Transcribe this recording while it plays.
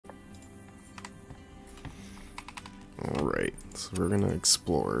Alright, so we're gonna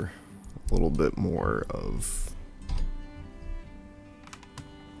explore a little bit more of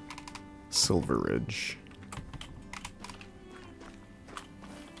Silver Ridge.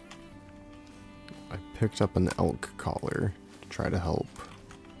 I picked up an elk collar to try to help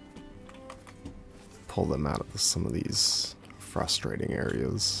pull them out of some of these frustrating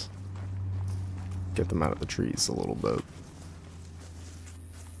areas. Get them out of the trees a little bit.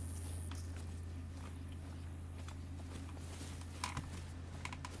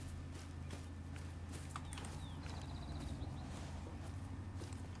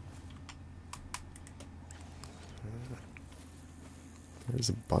 There's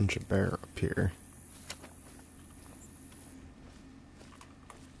a bunch of bear up here.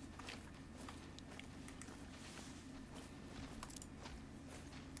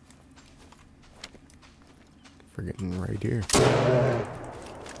 Friggin' right here.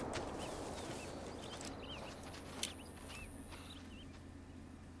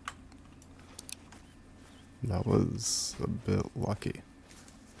 That was a bit lucky.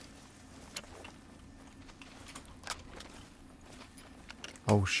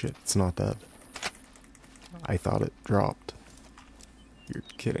 Oh shit, it's not dead. I thought it dropped. You're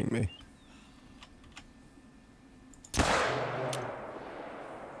kidding me.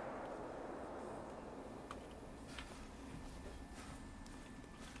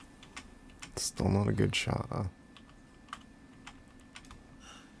 Still not a good shot, huh?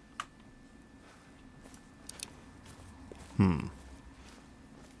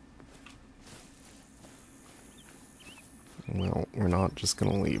 Well, we're not just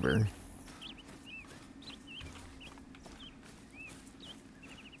gonna leave her.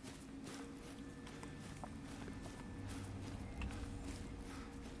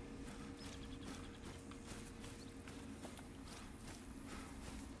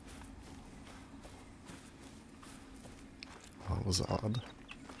 Oh, that was odd.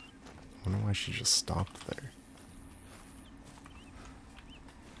 I wonder why she just stopped there.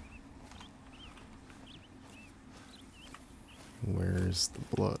 Where's the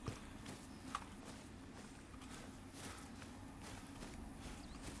blood?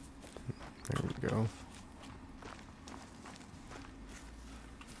 There we go.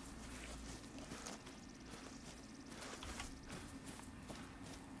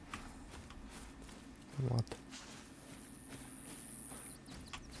 What?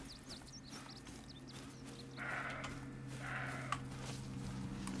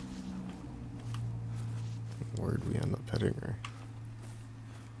 Where'd we end up heading her?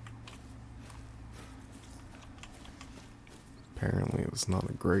 Apparently it was not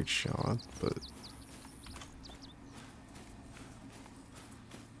a great shot, but...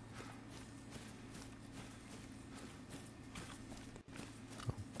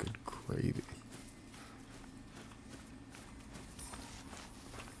 Oh, good gravy.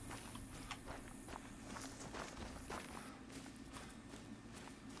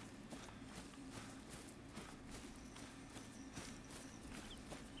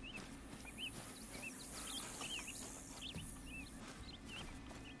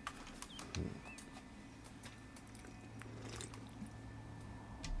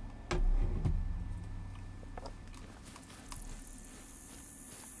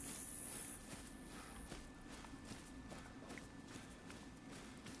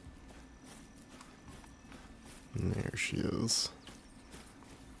 And there she is.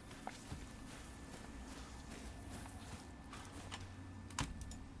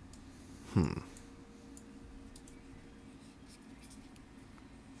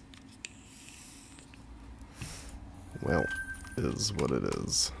 Well, it is what it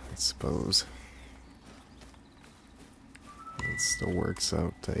is, I suppose. It still works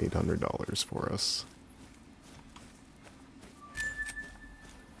out to $800 for us.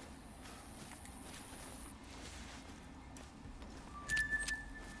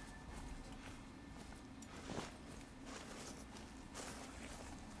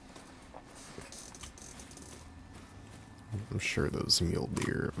 I'm sure those mule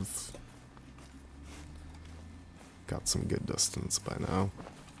deer have got some good distance by now.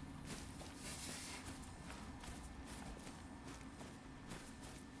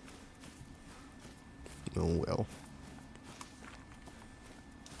 Oh well.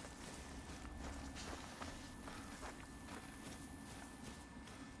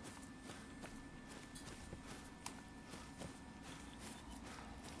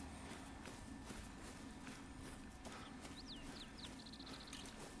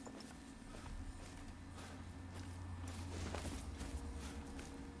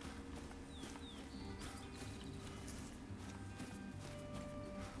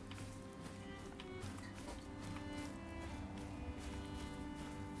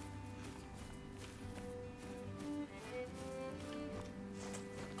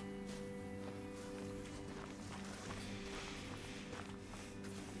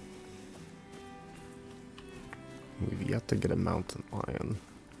 We've yet to get a mountain lion.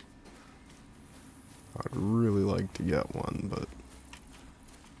 I'd really like to get one, but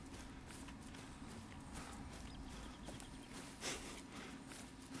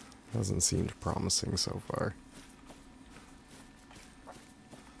hasn't seemed promising so far.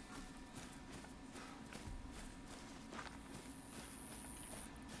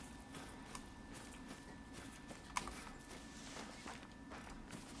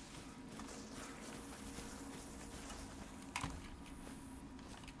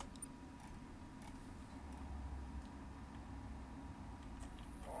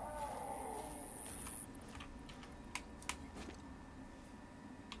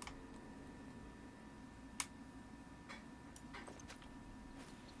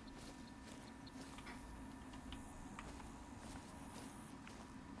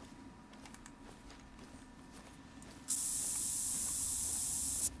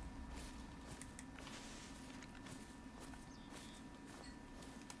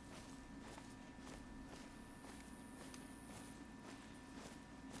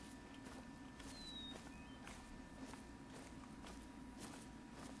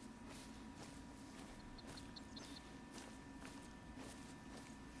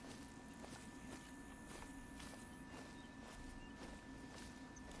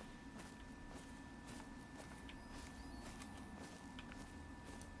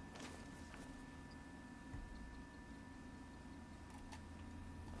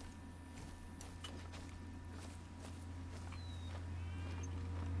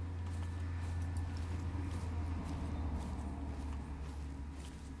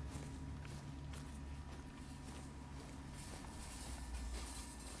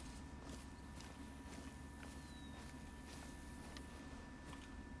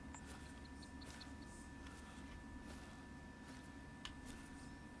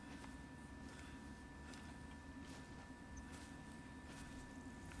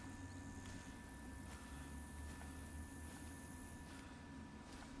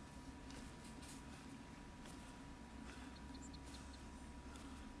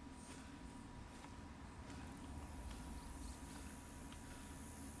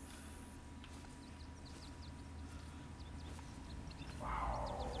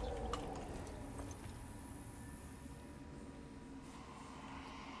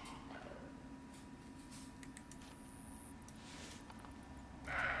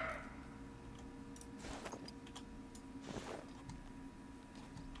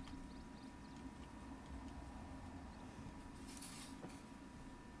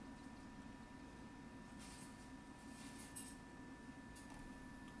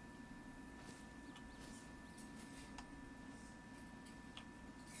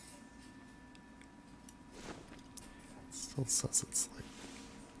 Still says it's like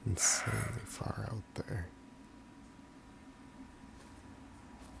insanely far out there.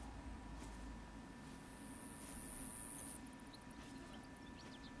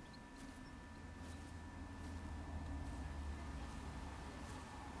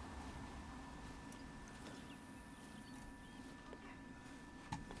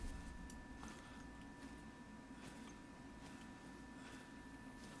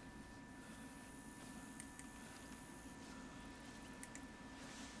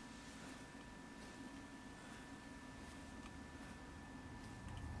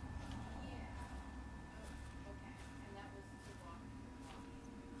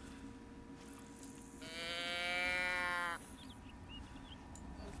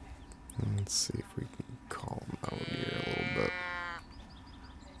 Let's see if we can calm down here a little bit.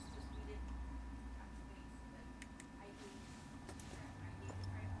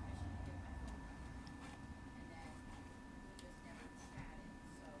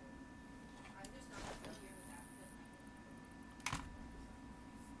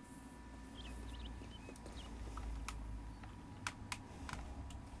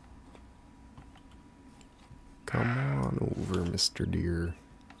 Come on over, Mr. Deer.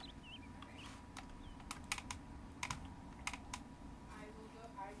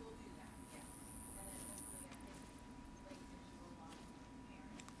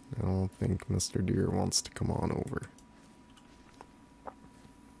 I don't think Mr. Deer wants to come on over.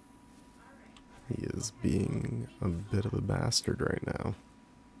 He is being a bit of a bastard right now.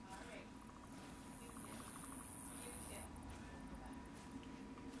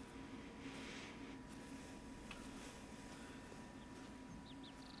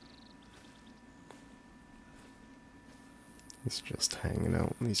 He's just hanging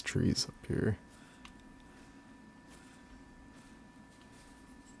out in these trees up here.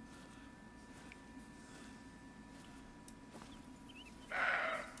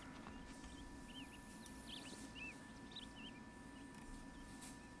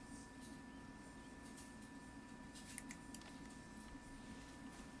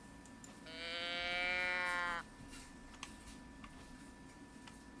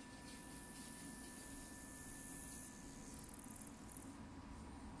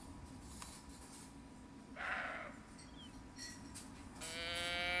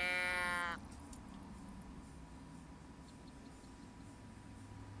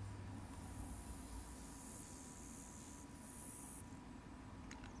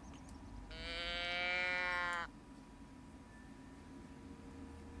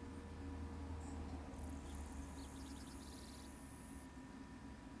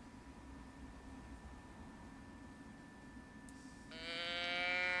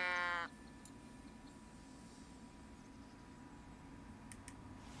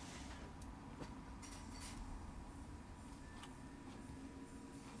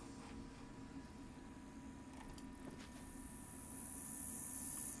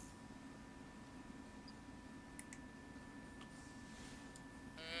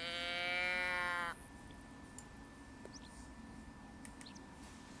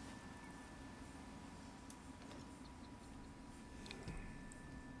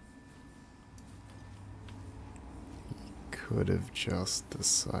 could have just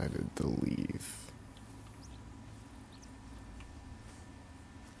decided to leave.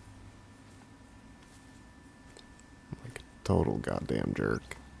 Like a total goddamn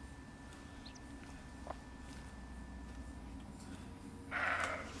jerk.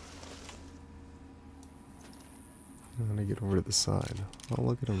 I'm gonna get over to the side. Oh,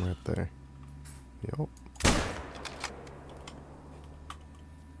 look at him right there. Yup.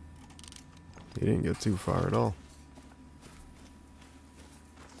 He didn't get too far at all.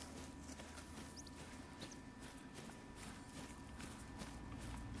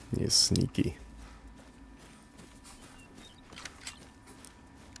 He is sneaky.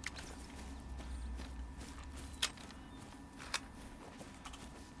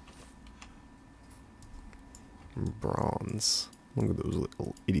 Bronze. Look at those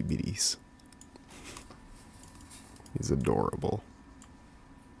little itty bitties. He's adorable.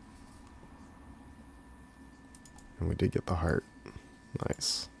 And we did get the heart.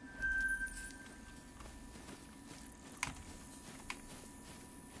 Nice.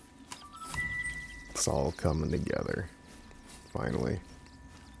 It's all coming together. Finally.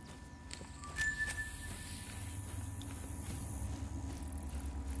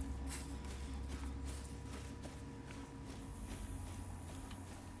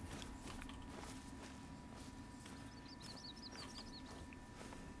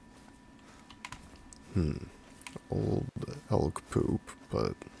 Old elk poop,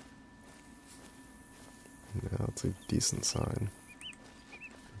 but yeah, it's a decent sign.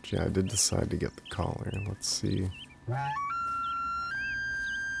 But yeah, I did decide to get the collar. Let's see.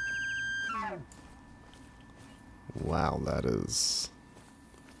 Wow, that is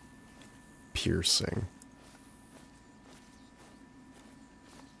piercing.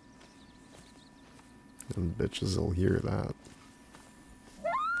 Them bitches will hear that.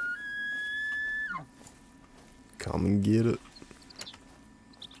 Come and get it.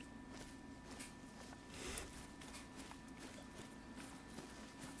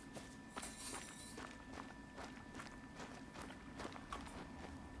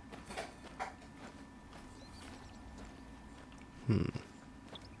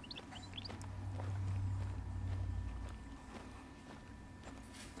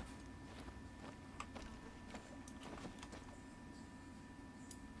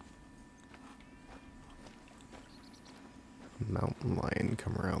 Mountain lion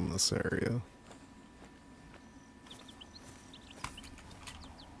come around this area.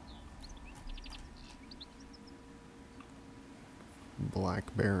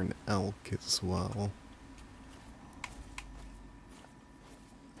 Black bear and elk as well.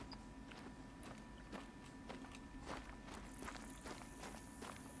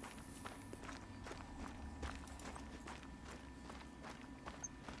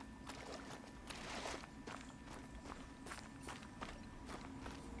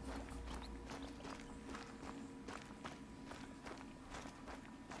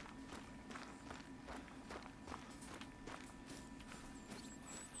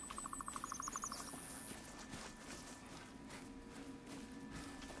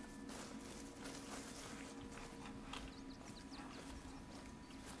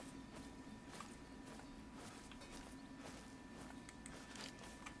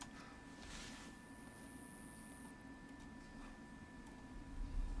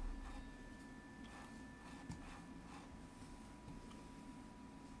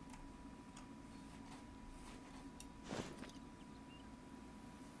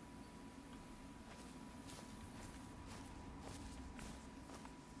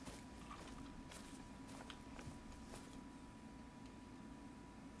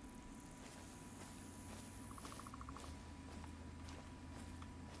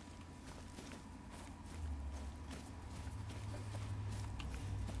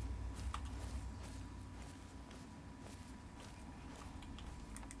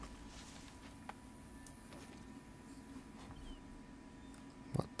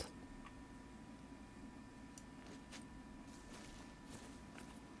 What?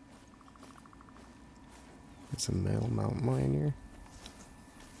 There's a male mountain lion here.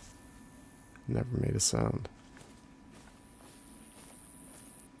 Never made a sound.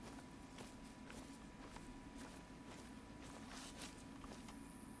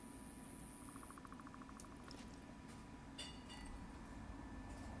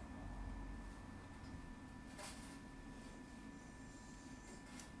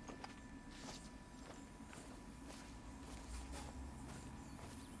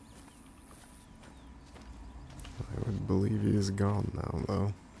 I would believe he is gone now,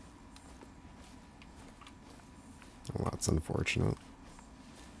 though. Well, that's unfortunate.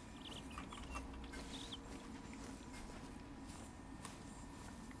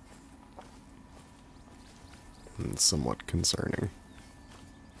 and somewhat concerning.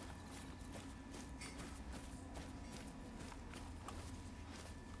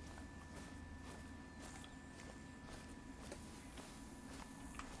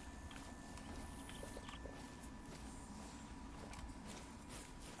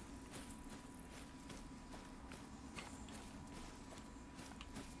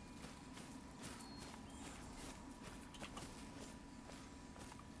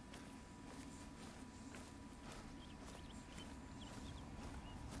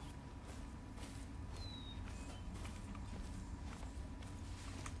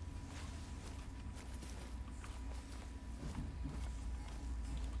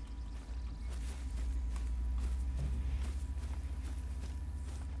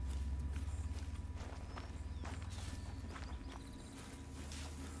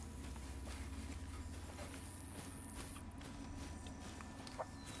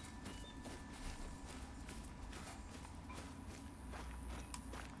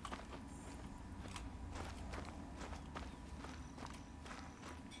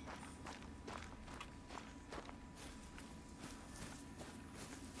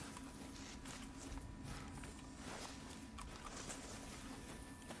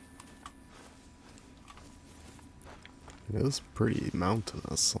 It is pretty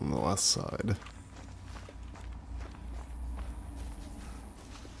mountainous on the west side.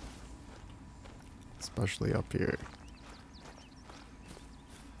 Especially up here.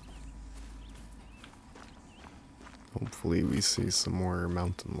 Hopefully we see some more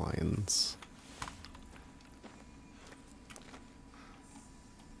mountain lions.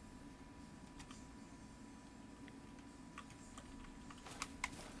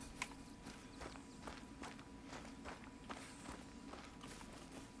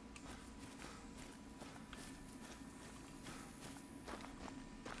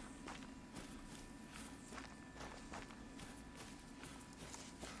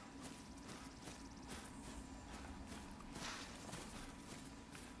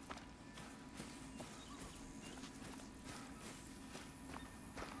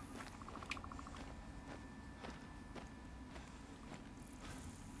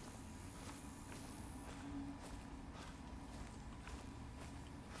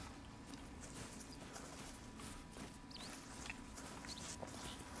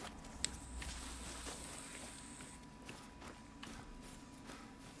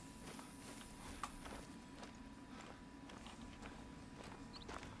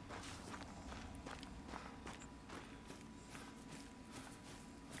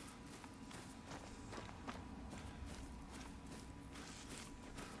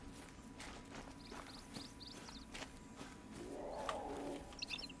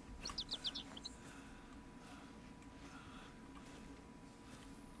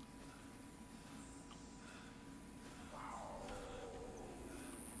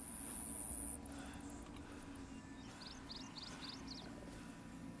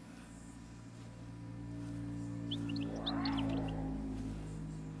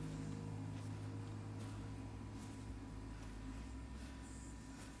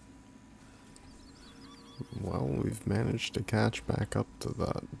 Well, we've managed to catch back up to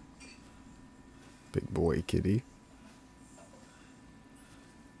that big boy kitty.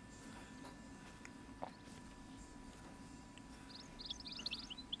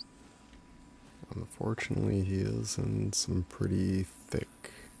 Unfortunately, he is in some pretty thick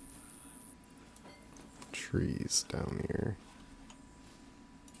trees down here.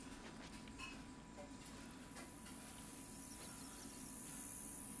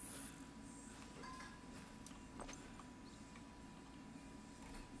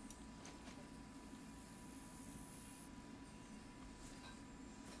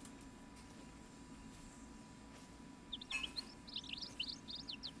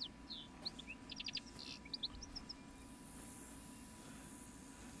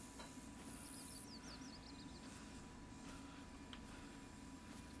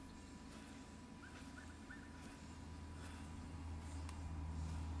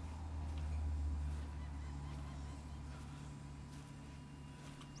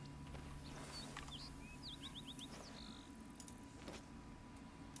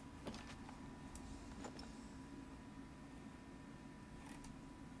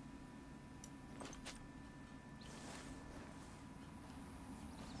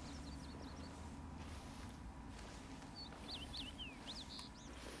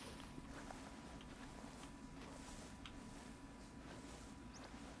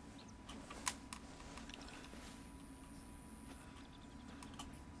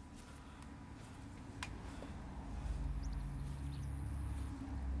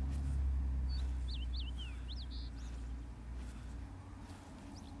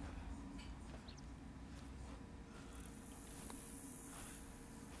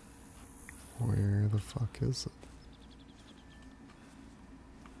 fuck is it?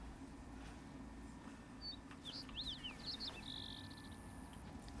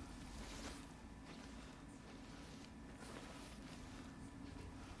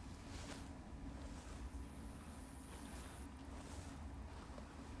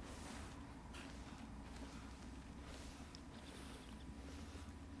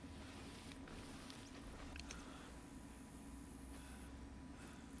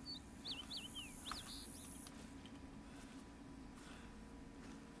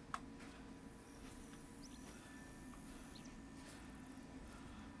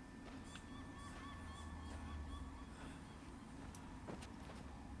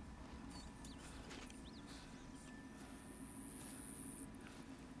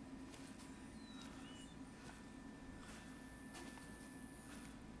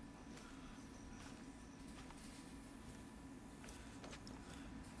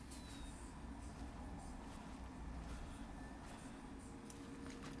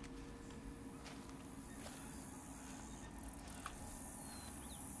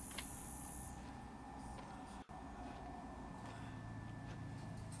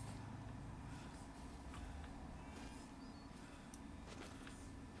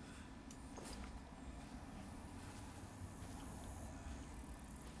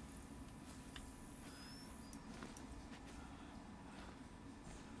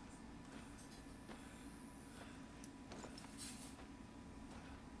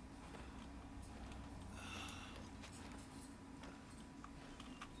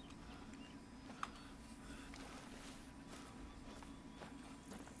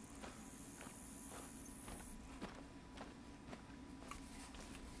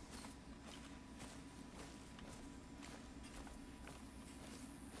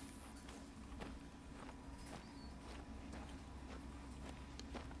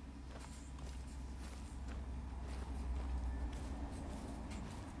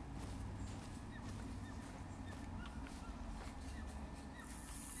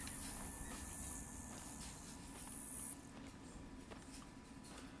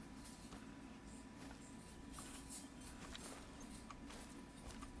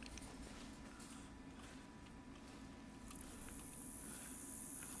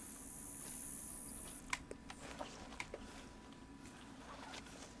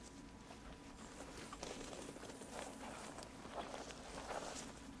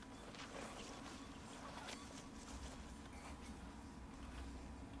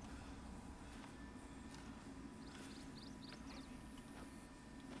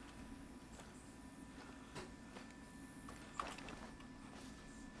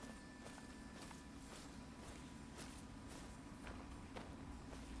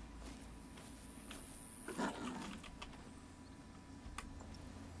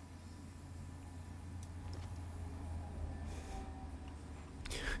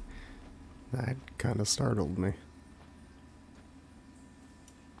 That kind of startled me.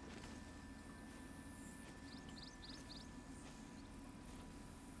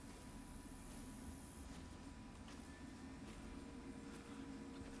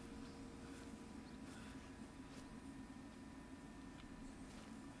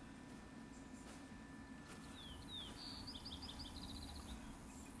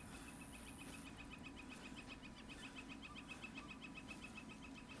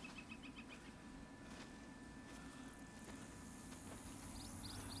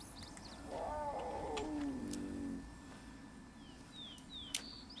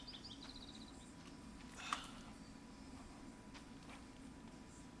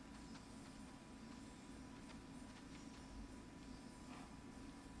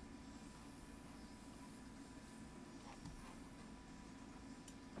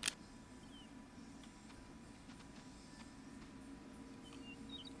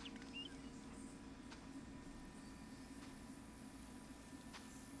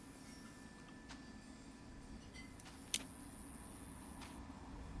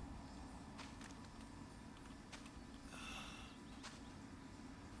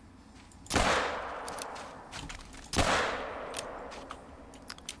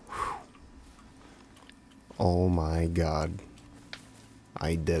 Oh my god.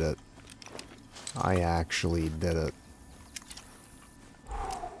 I did it. I actually did it.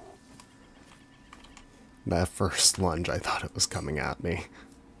 That first lunge, I thought it was coming at me.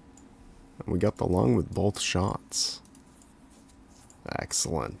 We got the lung with both shots.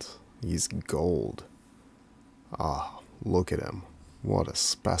 Excellent. He's gold. Ah, look at him. What a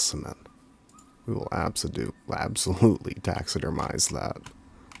specimen. We will absolutely taxidermize that.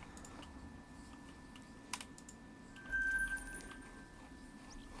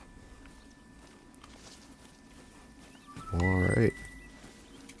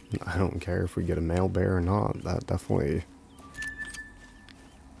 don't care if we get a male bear or not. That definitely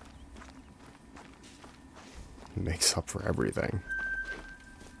makes up for everything.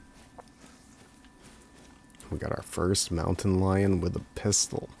 We got our first mountain lion with a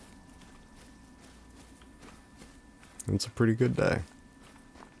pistol. It's a pretty good day.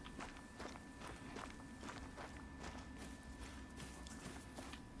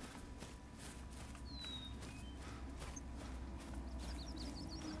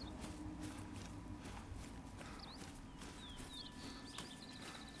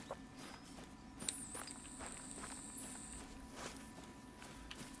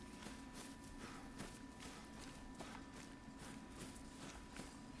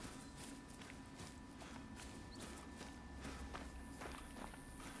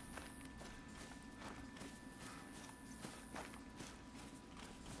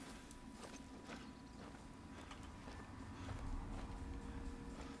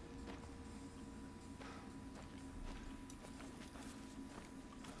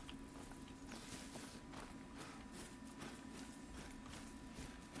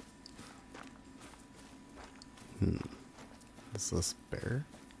 Is this bear?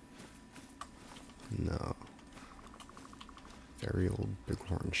 No. Very old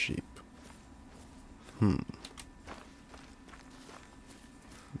bighorn sheep. I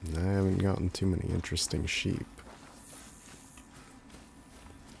haven't gotten too many interesting sheep.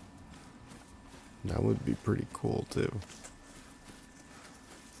 That would be pretty cool too.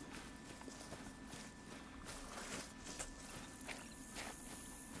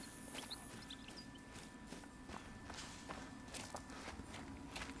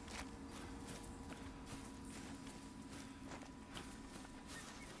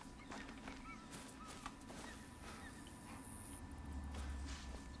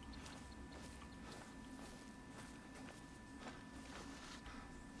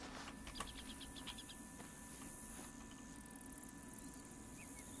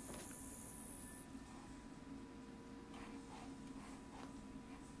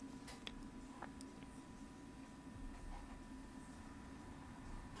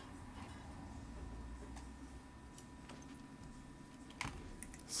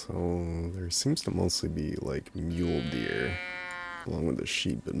 So there seems to mostly be like mule deer, along with the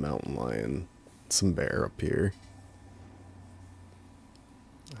sheep and mountain lion, some bear up here.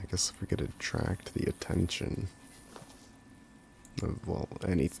 I guess if we could attract the attention of, well,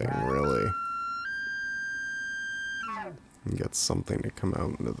 anything really, and get something to come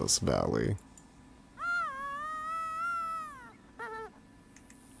out into this valley.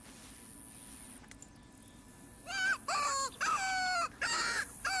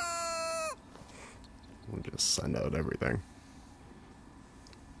 We'll just send out everything.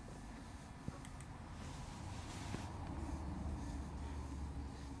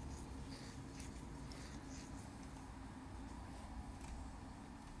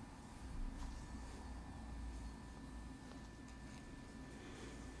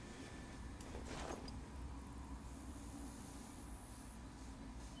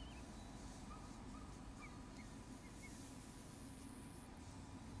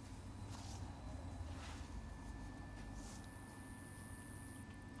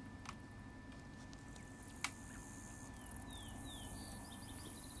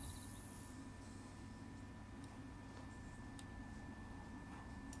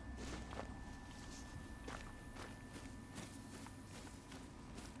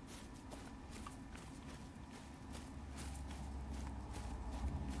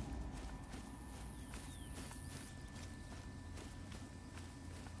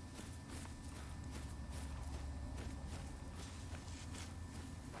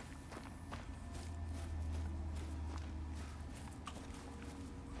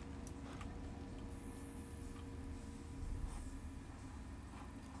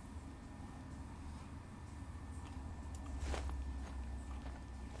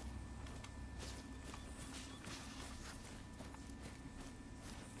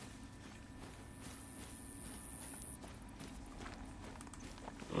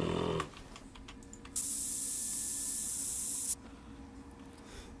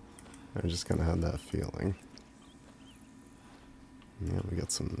 I just kind of had that feeling. Yeah, we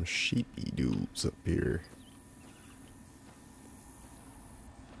got some sheepy dudes up here.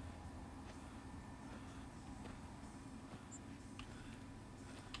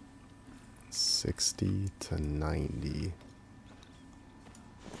 $60 to $90.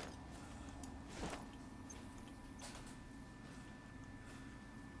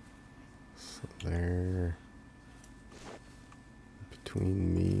 So they're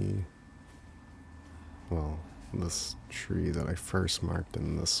between me. Well, this tree that I first marked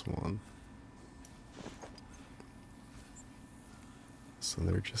in this one. So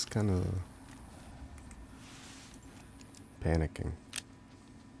they're just kind of panicking.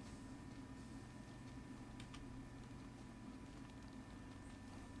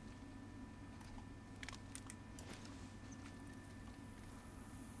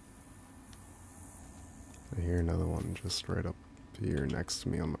 I hear another one just right up here next to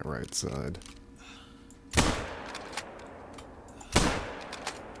me on my right side.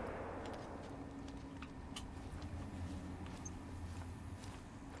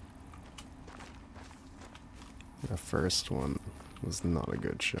 The first one was not a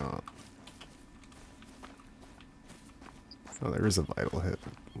good shot. Oh, there is a vital hit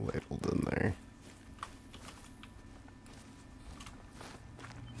labeled in there.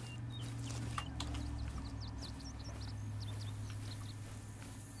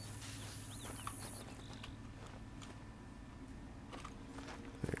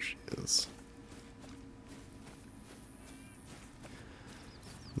 There she is.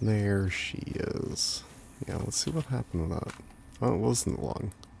 There she is. Yeah, let's see what happened with that. Oh, it wasn't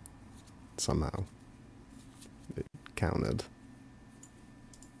long. Somehow. It counted.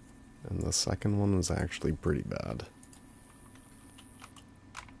 And the second one was actually pretty bad.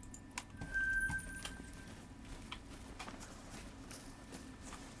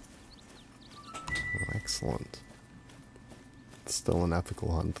 Well, excellent. It's still an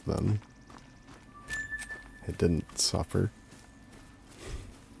ethical hunt then. It didn't suffer.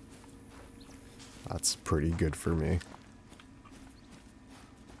 That's pretty good for me.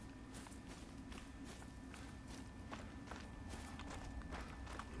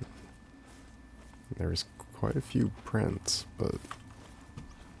 There's quite a few prints, but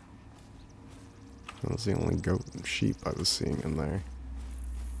that was the only goat and sheep I was seeing in there.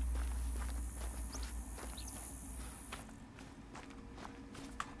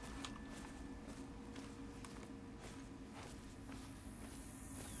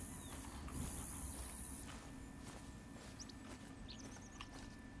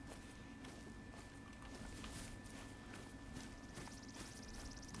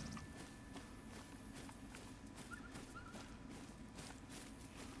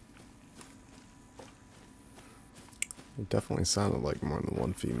 It definitely sounded like more than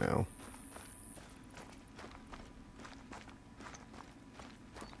one female.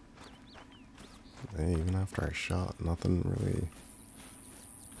 Hey, even after I shot, nothing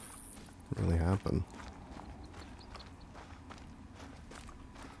really happened.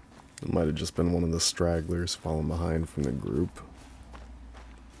 It might have just been one of the stragglers falling behind from the group.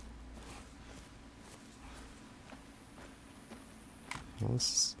 Well,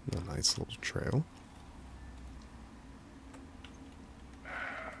 this is a nice little trail.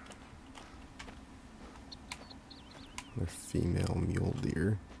 Another female mule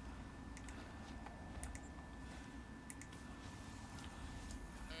deer.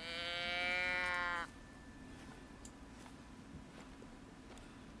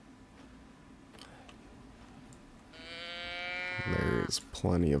 There's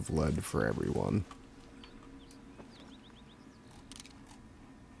plenty of lead for everyone.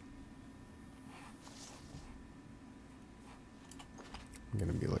 I'm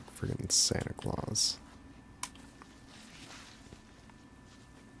gonna be like friggin' Santa Claus.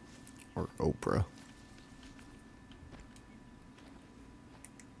 Or Oprah.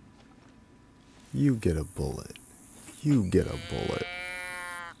 You get a bullet. You get a bullet.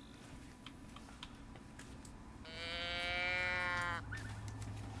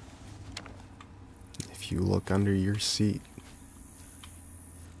 If you look under your seat,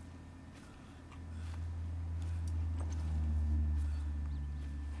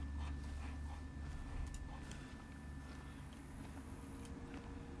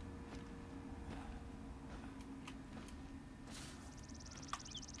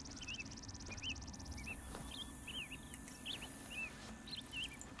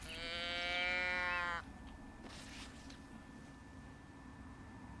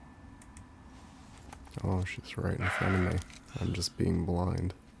 oh, she's right in front of me. I'm just being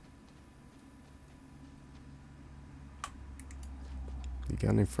blind. You got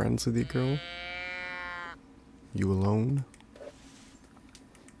any friends with you, girl? You alone?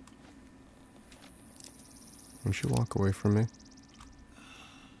 Won't you walk away from me?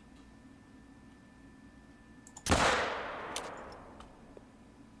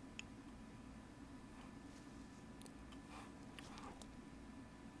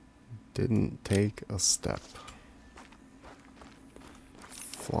 Didn't take a step.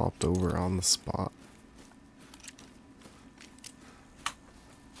 Flopped over on the spot.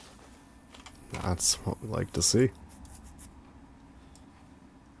 That's what we like to see.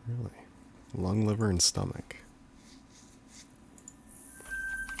 Really? Lung, liver, and stomach.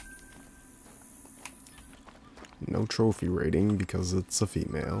 No trophy rating because it's a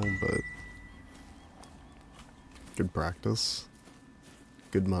female, but good practice.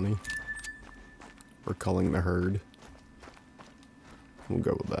 Good money. We're culling the herd. We'll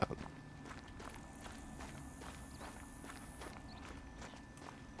go with that.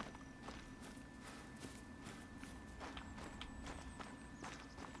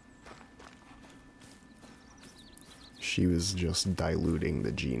 She was just diluting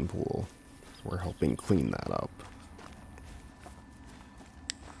the gene pool. We're helping clean that up.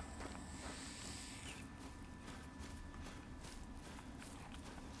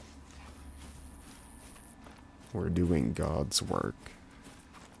 We're doing God's work.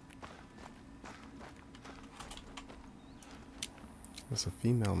 There's a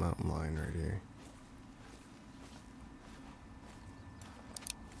female mountain lion right here.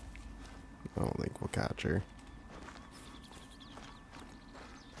 I don't think we'll catch her.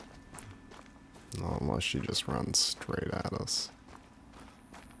 No, unless she just runs straight at us.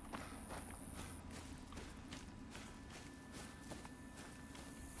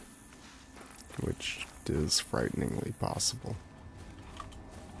 Which is frighteningly possible.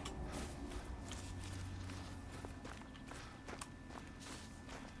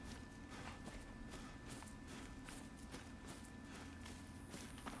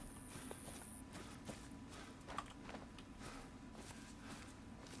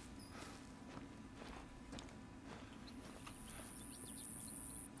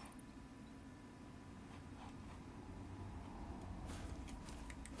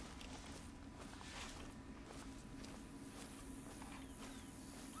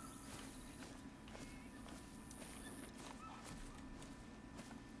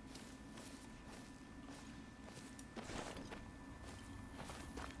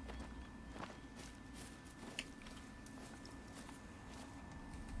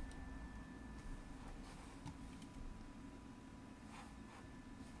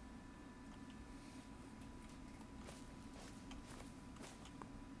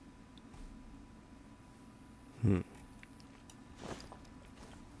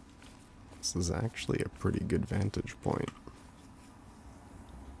 This is actually a pretty good vantage point.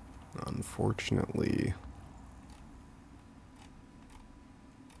 Unfortunately,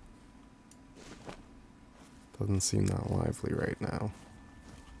 doesn't seem that lively right now.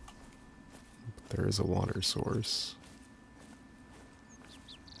 But there is a water source.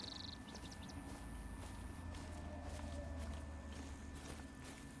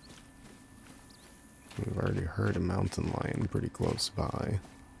 We've already heard a mountain lion pretty close by.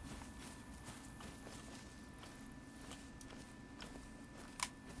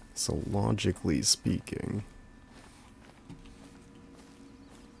 So logically speaking,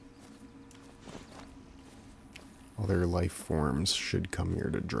 other life forms should come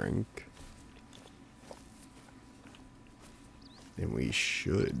here to drink. And we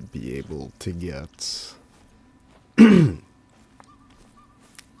should be able to get a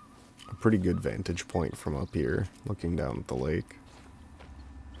pretty good vantage point from up here, looking down at the lake.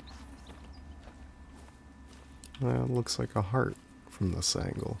 It looks like a heart from this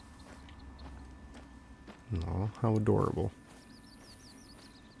angle. Oh, how adorable.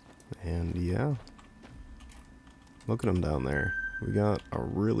 And yeah, look at them down there. We got a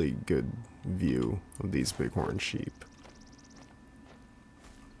really good view of these bighorn sheep.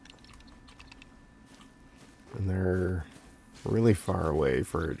 And they're really far away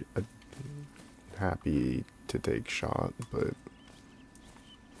for a happy to take shot, but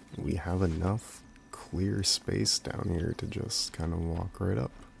we have enough clear space down here to just kind of walk right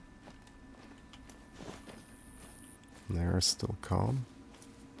up. And they are still calm.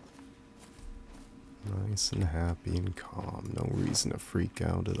 Nice and happy and calm. No reason to freak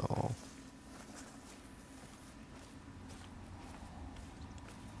out at all.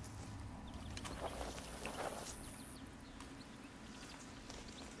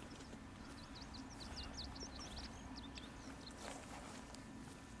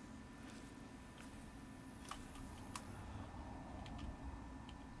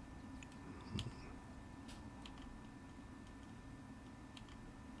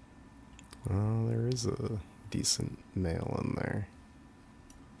 Oh, there is a decent male in there.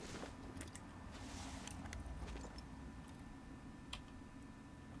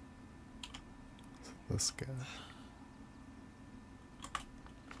 This guy.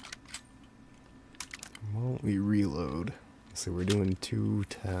 Won't we reload? So we're doing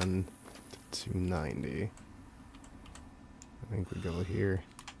 210 to 290. I think we go here.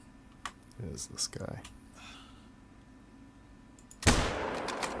 Who is this guy?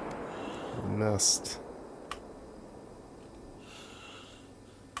 Missed.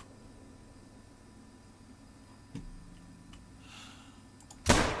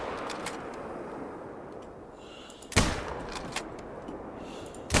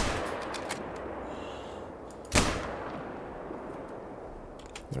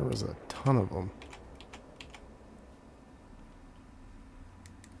 There was a ton of them.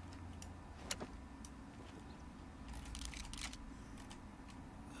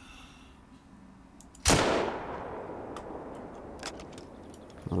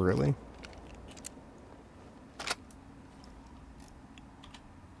 Really?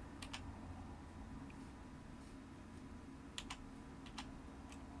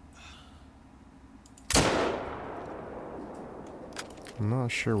 I'm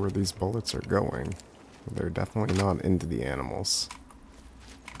not sure where these bullets are going. They're definitely not into the animals.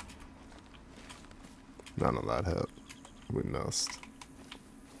 None of that hit. We missed.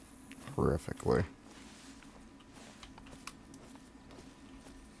 Horrifically.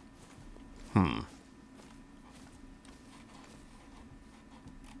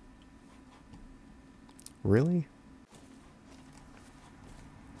 Really?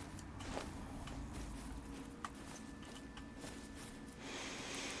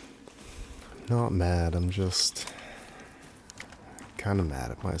 Not mad, I'm just kind of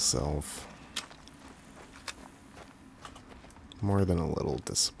mad at myself. More than a little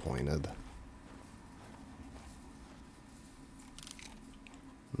disappointed.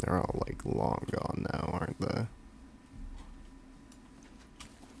 They're all like long gone now, aren't they?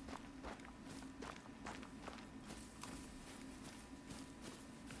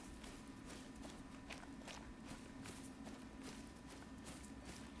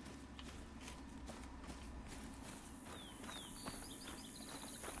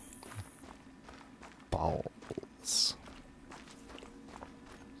 Balls.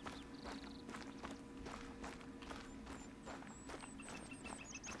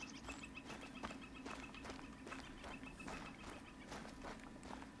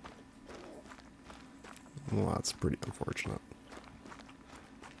 Well, that's pretty unfortunate.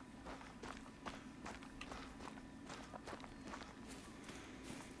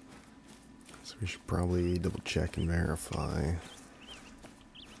 So we should probably double check and verify.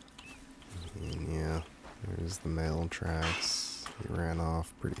 And yeah, there's the male tracks. He ran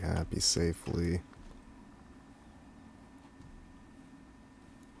off pretty happy safely.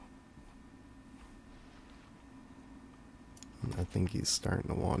 And I think he's starting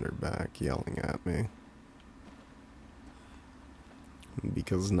to wander back, yelling at me.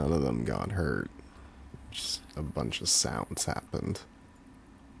 Because none of them got hurt. Just a bunch of sounds happened.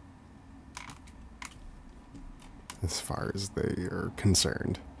 As far as they are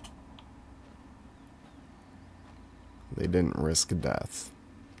concerned. They didn't risk death.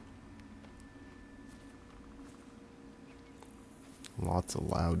 Lots of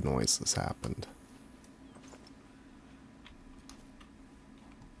loud noises happened.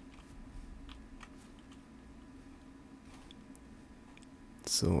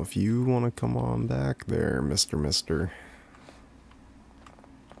 So if you want to come on back there, Mr. Mister.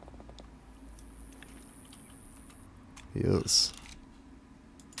 He is.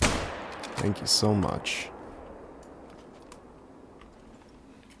 Thank you so much.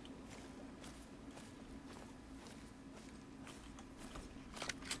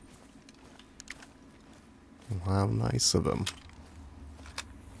 How nice of him.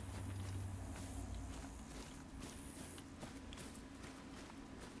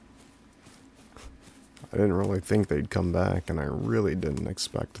 I didn't really think they'd come back, and I really didn't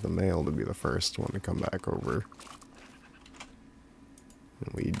expect the male to be the first one to come back over.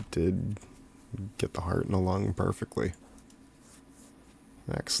 And we did get the heart and the lung perfectly.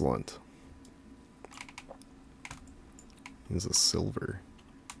 Excellent. Here's a silver.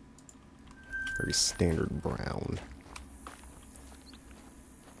 Very standard brown.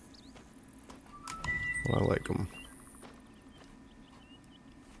 Well, I like them.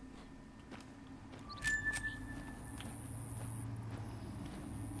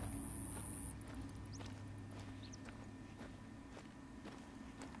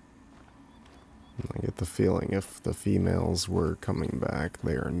 I get the feeling if the females were coming back,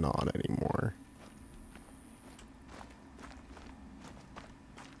 they are not anymore.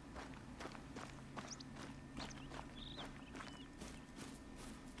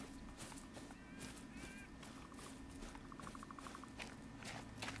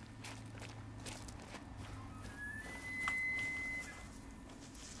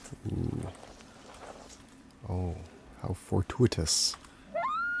 Ooh. Oh, how fortuitous.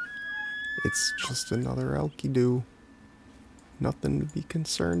 It's just another Elky-Doo. Nothing to be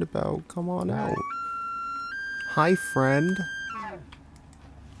concerned about. Come on out. Hi, friend.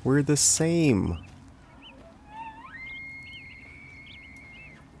 We're the same.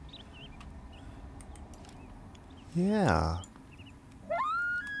 Yeah.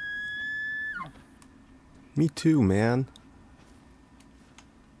 Me too, man.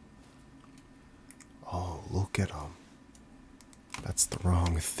 Oh, look at him. That's the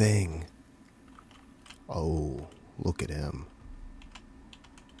wrong thing. Oh, look at him.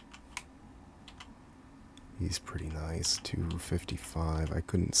 He's pretty nice. 255. I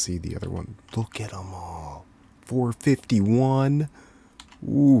couldn't see the other one. Look at them all. 451.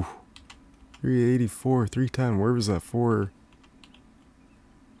 Ooh. 384. 310. Where was that for?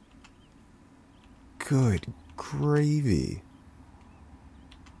 Good gravy.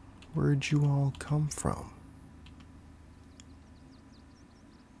 Where'd you all come from?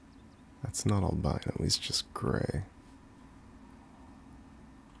 That's not albino. He's just gray.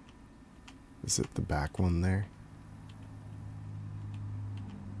 Is it the back one there?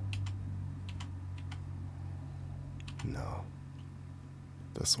 No.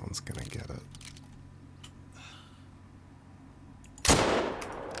 This one's gonna get it.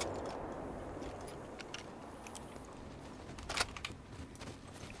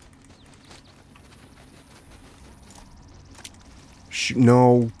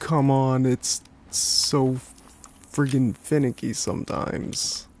 No, come on. It's so friggin' finicky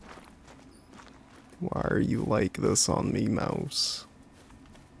sometimes. Why are you like this on me, mouse?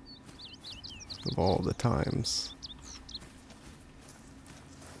 Of all the times.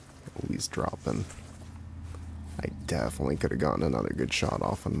 Oh, he's dropping. I definitely could have gotten another good shot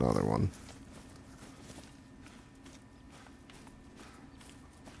off another one.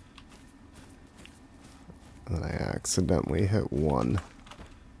 And I accidentally hit one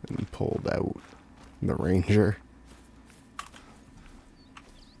and pulled out the ranger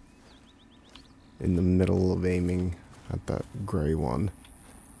in the middle of aiming at that gray one.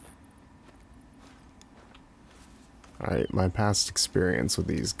 Alright, my past experience with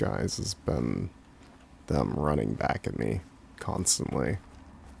these guys has been them running back at me constantly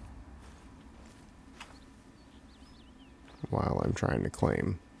while I'm trying to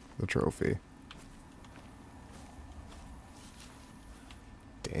claim the trophy.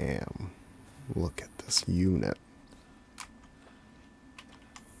 Damn, look at this unit.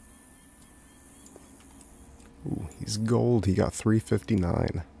 Ooh, he's gold. He got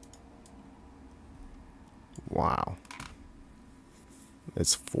 359. Wow.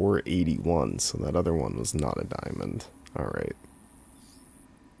 It's 481, so that other one was not a diamond. Alright.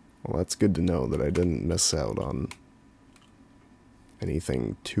 Well, that's good to know that I didn't miss out on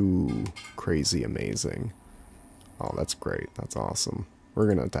anything too crazy amazing. Oh, that's great. That's awesome. We're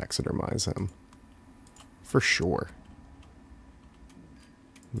gonna taxidermize him. For sure.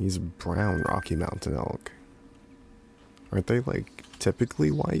 He's brown Rocky Mountain elk. Aren't they, like,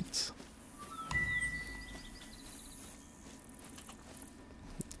 typically white?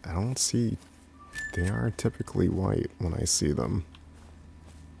 I don't see... They are typically white when I see them.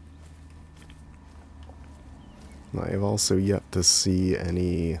 I have also yet to see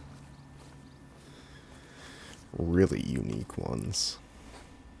any really unique ones.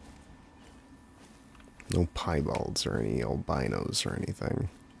 No piebalds or any albinos or anything.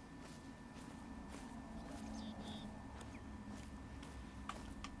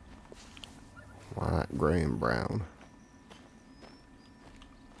 White, gray, and brown.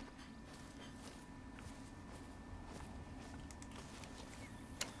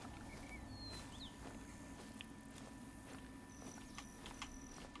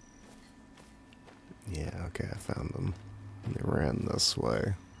 Yeah, okay, I found them. They ran this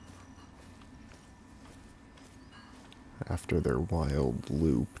way. After their wild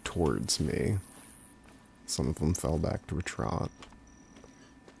loop towards me, some of them fell back to a trot.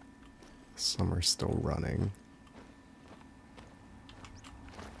 Some are still running.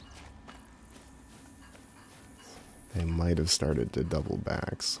 They might have started to double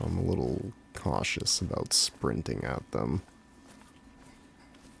back, so I'm a little cautious about sprinting at them.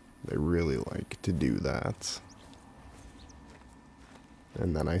 They really like to do that.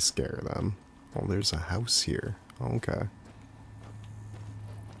 And then I scare them. Oh, there's a house here. Okay.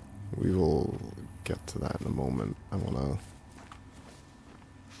 We will get to that in a moment. I want to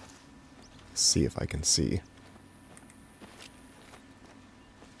see if I can see.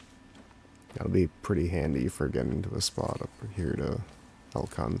 That'll be pretty handy for getting to a spot up here to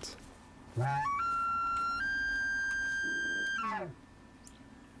elk hunt.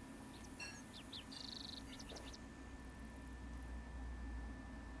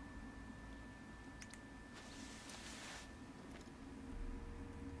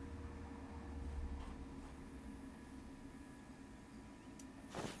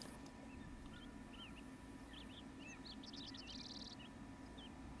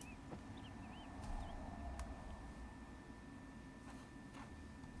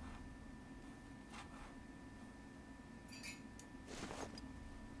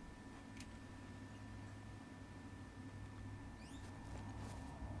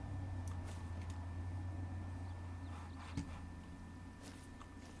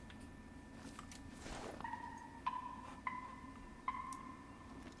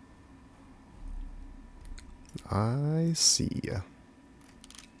 I see ya.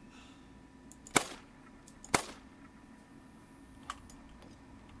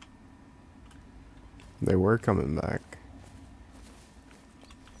 They were coming back.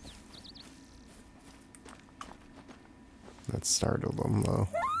 That startled them, though.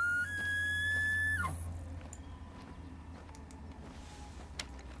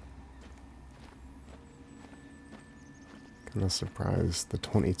 Kinda surprised the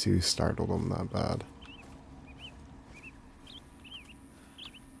 22 startled them that bad.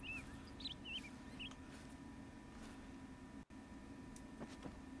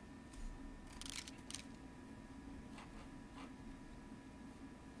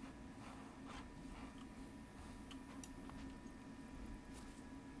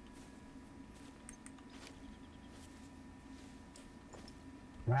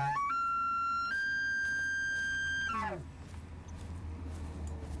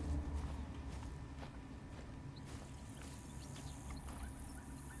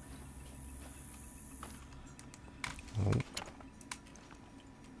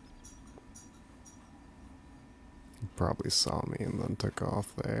 Probably saw me and then took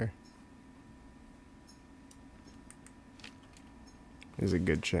off there. There's a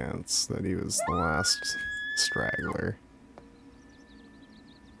good chance that he was the last straggler.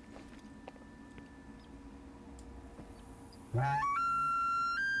 Well,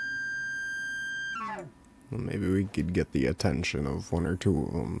 maybe we could get the attention of one or two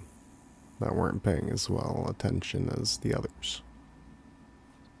of them that weren't paying as well attention as the others.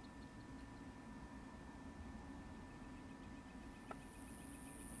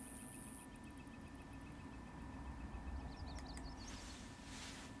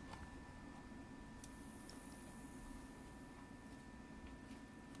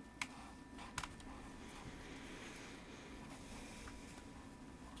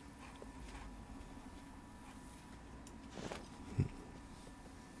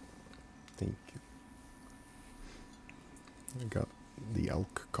 Thank you. I got the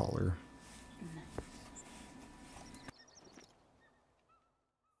elk collar.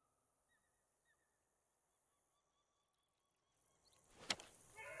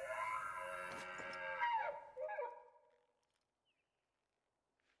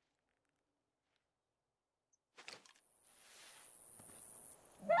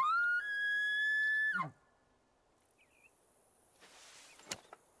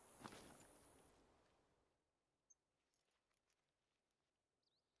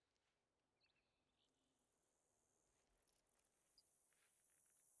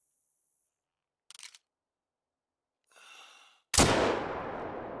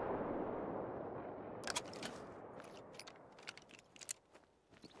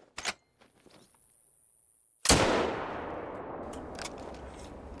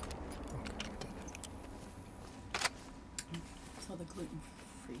 So the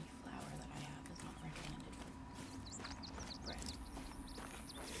gluten-free flour that I have is not recommended for bread.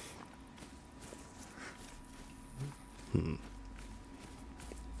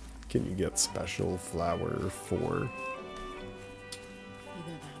 Can you get special flour for? Either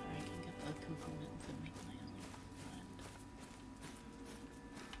that or I can get the components and make my own blend.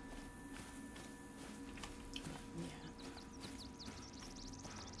 But, yeah.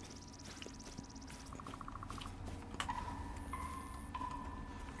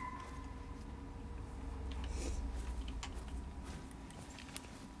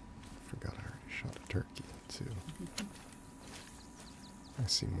 Forgot I already shot a turkey too. I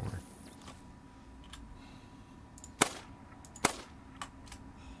see more.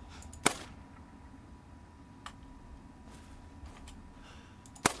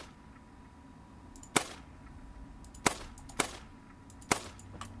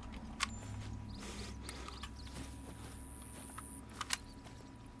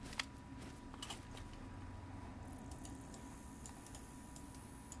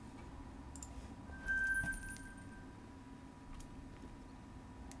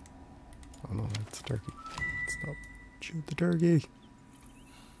 Oh no, that's a turkey. Stop. Shoot the turkey.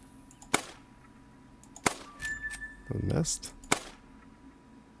 The nest.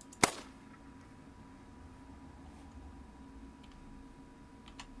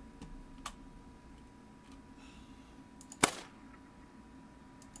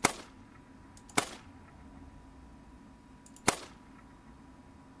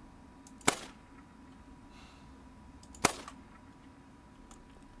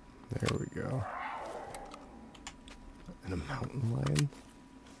 There we go. And a mountain lion?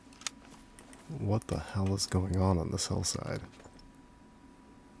 What the hell is going on this hillside?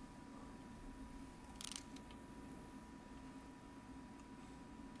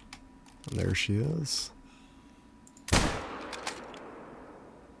 And there she is.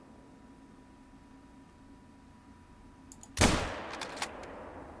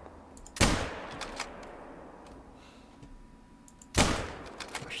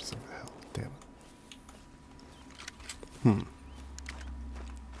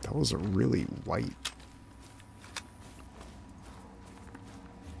 That was a really white.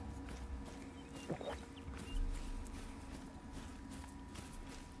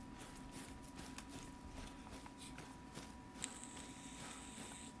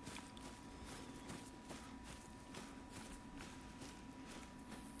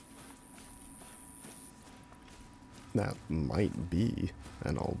 That might be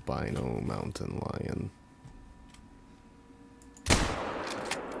an albino mountain lion.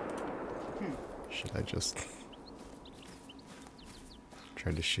 Should I just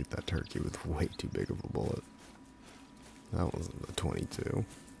try to shoot that turkey with way too big of a bullet? That wasn't the 22.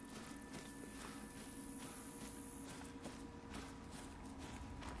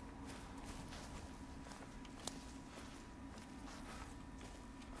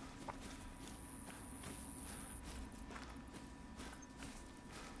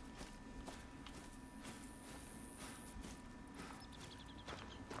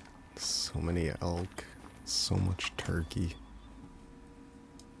 So many elk, so much turkey.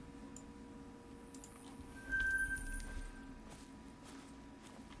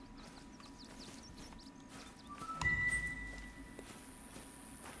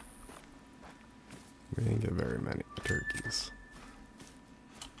 We didn't get very many turkeys.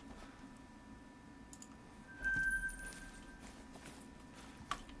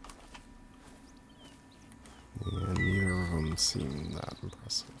 And neither of them seem that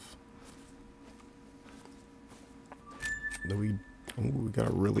impressive. Though we got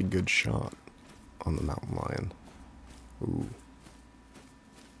a really good shot on the mountain lion. Ooh.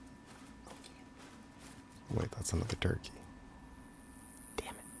 Wait, that's another turkey. Damn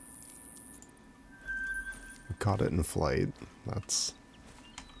it. We caught it in flight. That's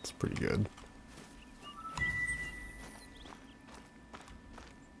pretty good.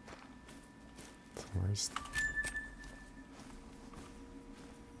 So where's...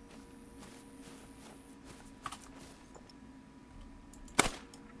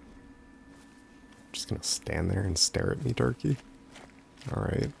 Just gonna stand there and stare at me, turkey?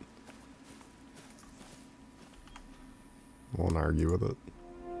 Alright. Won't argue with it.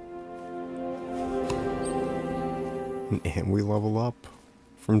 And we level up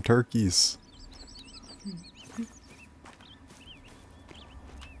from turkeys.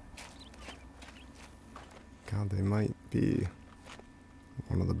 God, they might be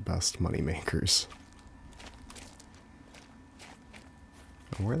one of the best money makers.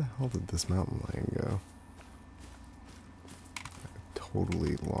 Where the hell did this mountain lion go? I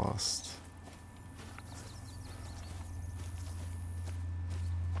totally lost.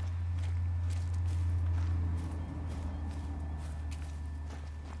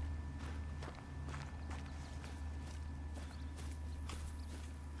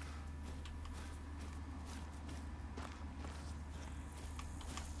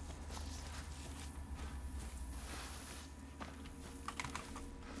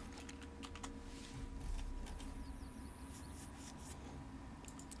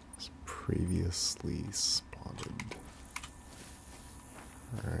 Previously spotted.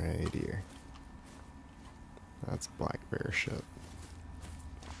 Right here. That's black bear shit.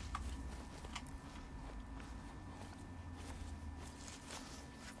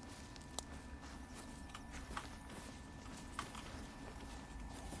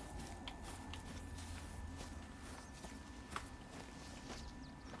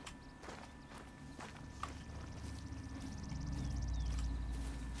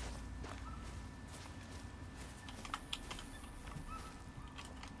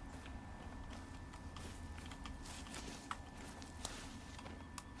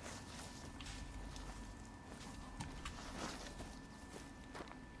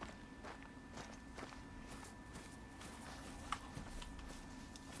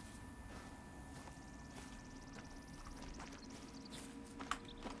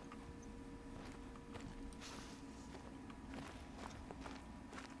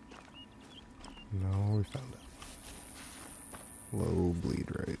 No, we found it. Low bleed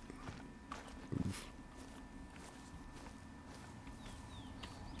rate. Oof.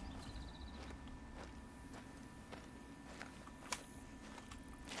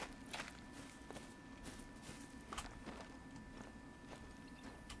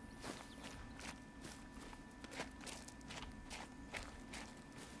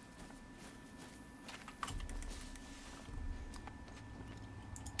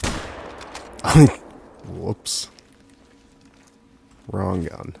 Whoops. Wrong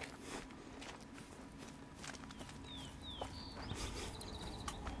gun.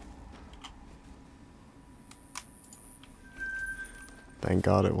 Thank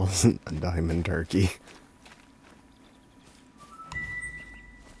God it wasn't a diamond turkey.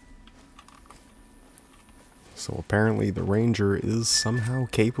 So apparently the ranger is somehow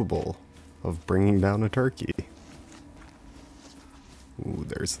capable of bringing down a turkey. Ooh,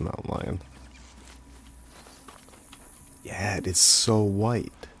 there's the mountain lion. Yeah, it is so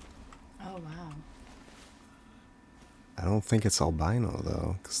white. Oh, wow. I don't think it's albino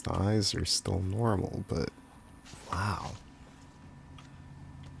though, because the eyes are still normal, but wow.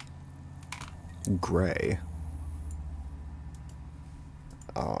 Gray.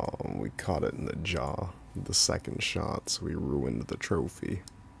 We caught it in the jaw, the second shot, so we ruined the trophy.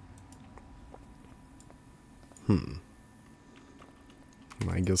 I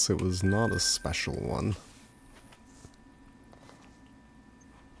guess it was not a special one.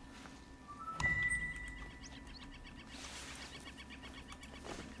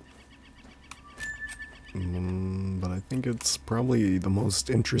 But I think it's probably the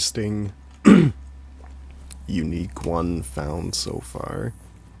most interesting, unique one found so far.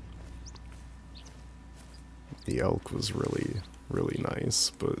 The elk was really, really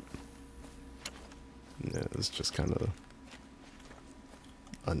nice, but yeah, it's just kind of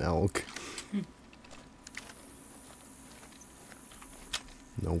an elk.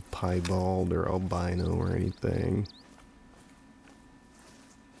 No piebald or albino or anything.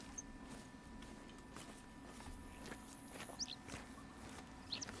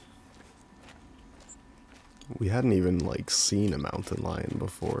 We hadn't even, like, seen a mountain lion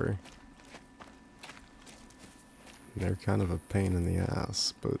before. They're kind of a pain in the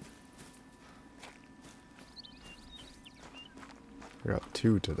ass, but we got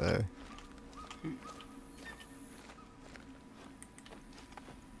 2 today.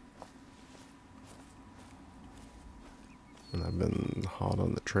 And I've been hot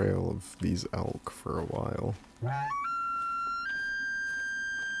on the trail of these elk for a while.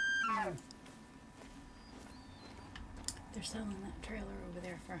 They're selling that trailer over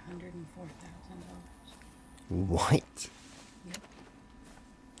there for $104,000. What? Yep.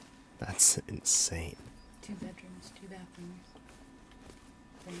 That's insane. 2 bedrooms, 2 bathrooms.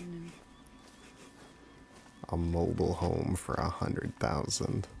 Brand new. A mobile home for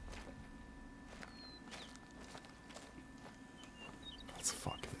 100,000. That's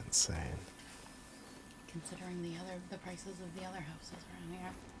fucking insane. Considering the prices of the other houses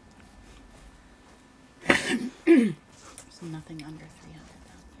around here. There's nothing under 300,000.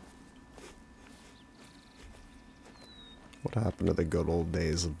 What happened to the good old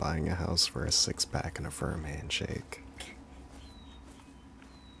days of buying a house for a 6-pack and a firm handshake?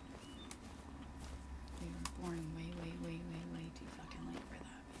 We were born way too fucking late for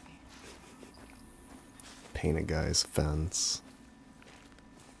that, baby. Paint a guy's fence.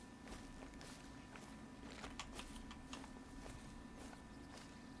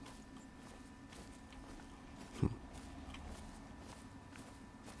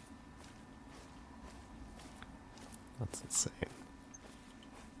 That's insane.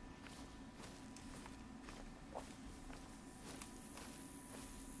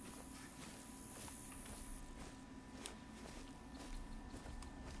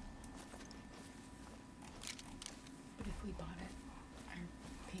 But if we bought it, our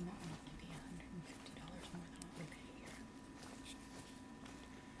payment would only be $150 more than what we pay here.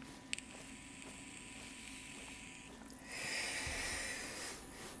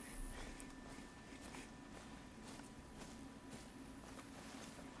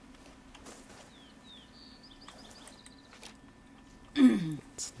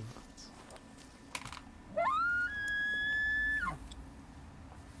 It's nuts.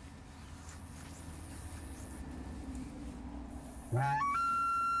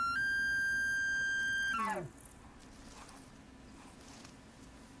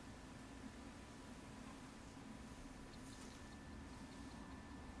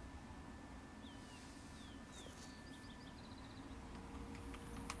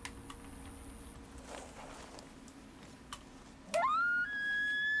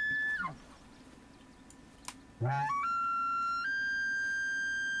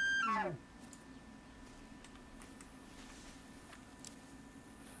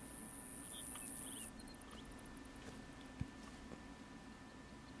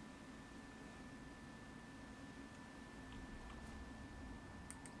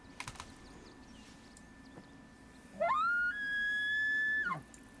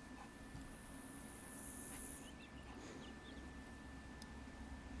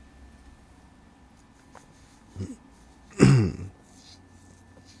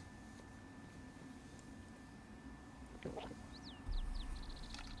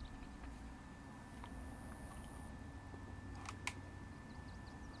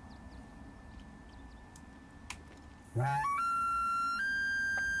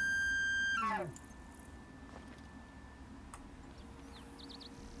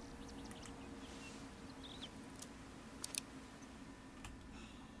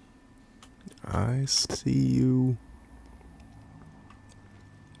 I see you.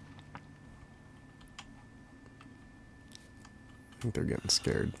 I think they're getting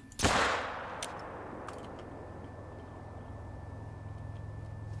scared.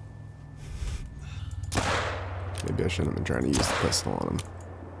 Maybe I shouldn't have been trying to use the pistol on him.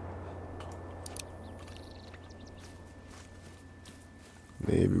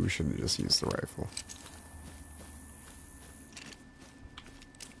 Maybe we should have just used the rifle.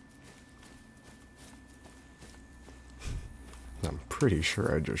 I'm pretty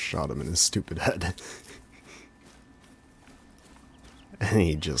sure I just shot him in his stupid head. And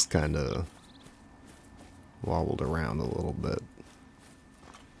he just kind of wobbled around a little bit.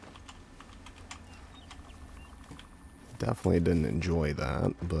 Definitely didn't enjoy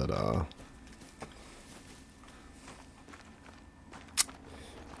that, but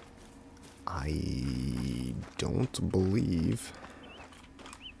I don't believe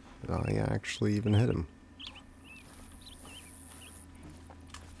that I actually even hit him.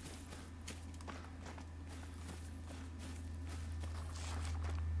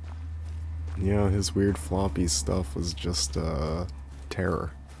 You know, his weird floppy stuff was just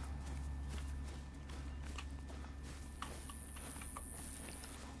terror.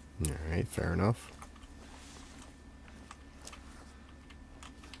 Alright, fair enough.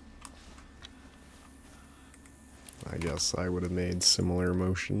 I guess I would have made similar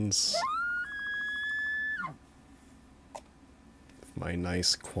motions if my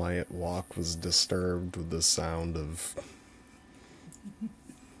nice quiet walk was disturbed with the sound of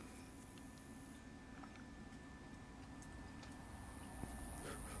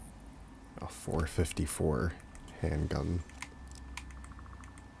a 454 handgun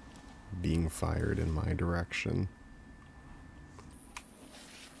being fired in my direction.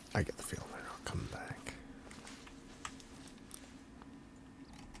 I get the feeling they're not coming back.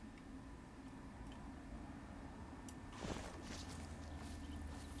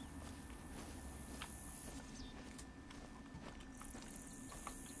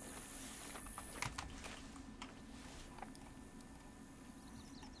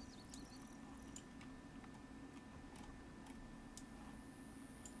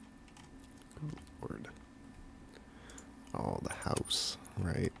 Lord. Oh, the house,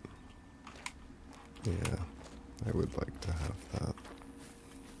 right? Yeah, I would like to have that.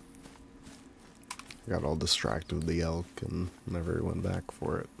 I got all distracted with the elk and never went back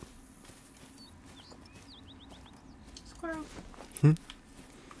for it. Squirrel. Hmm?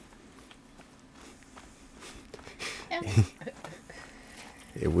 Yeah.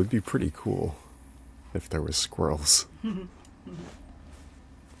 It would be pretty cool if there was squirrels.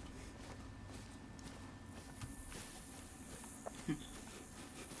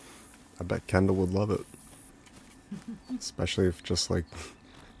 I bet Kendall would love it. Especially if just like,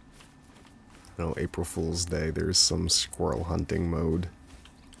 you know, April Fool's Day, there's some squirrel hunting mode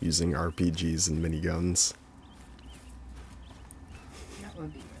using RPGs and miniguns. That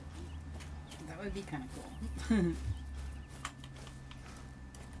would be kind of cool.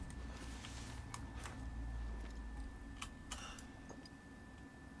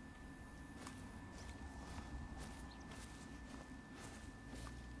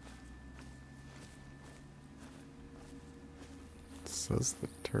 It says the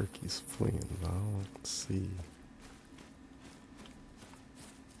turkey's fleeing. Well, let's see.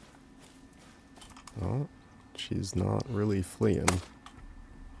 Oh, she's not really fleeing.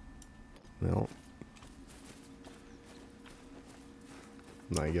 Well,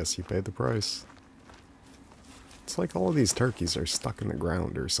 I guess you paid the price. It's like all of these turkeys are stuck in the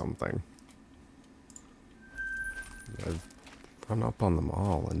ground or something. I've run up on them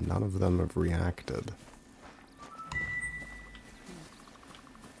all and none of them have reacted.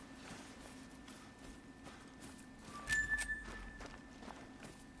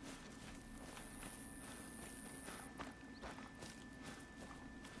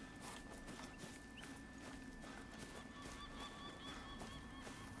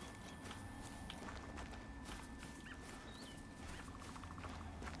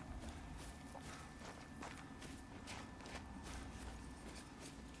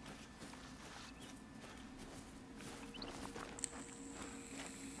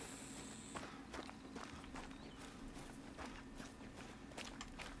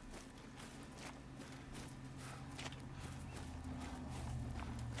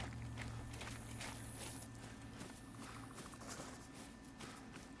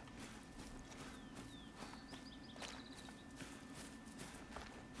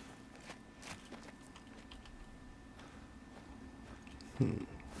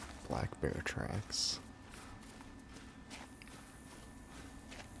 Black bear tracks.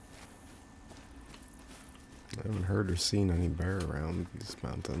 I haven't heard or seen any bear around these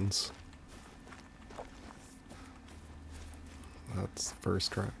mountains. That's the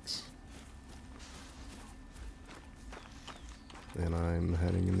first tracks. And I'm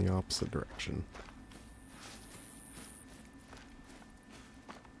heading in the opposite direction.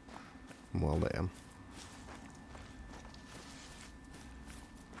 Well, damn.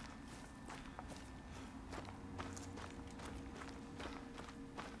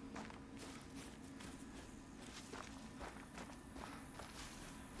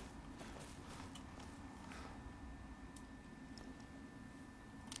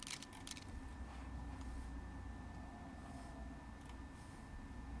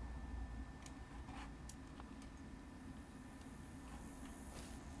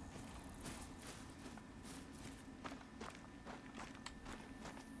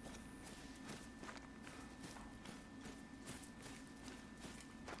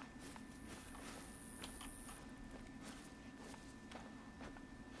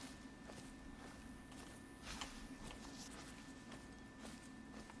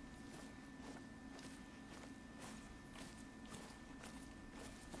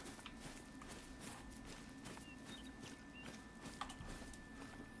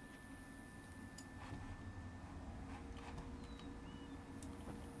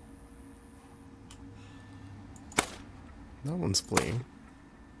 That one's fleeing.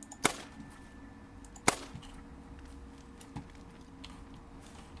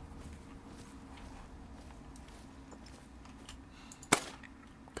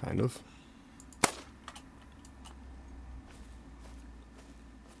 Kind of.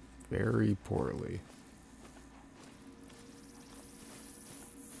 Very poorly.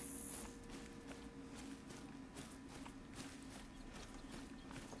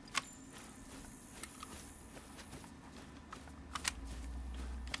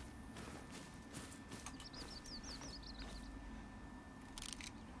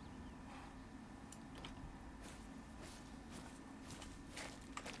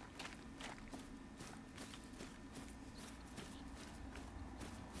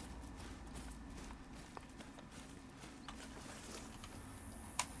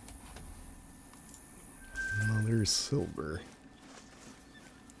 There's silver.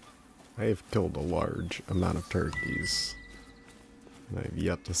 I have killed a large amount of turkeys, and I have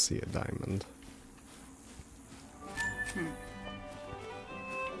yet to see a diamond.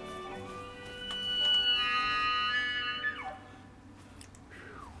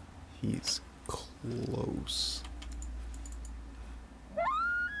 He's close.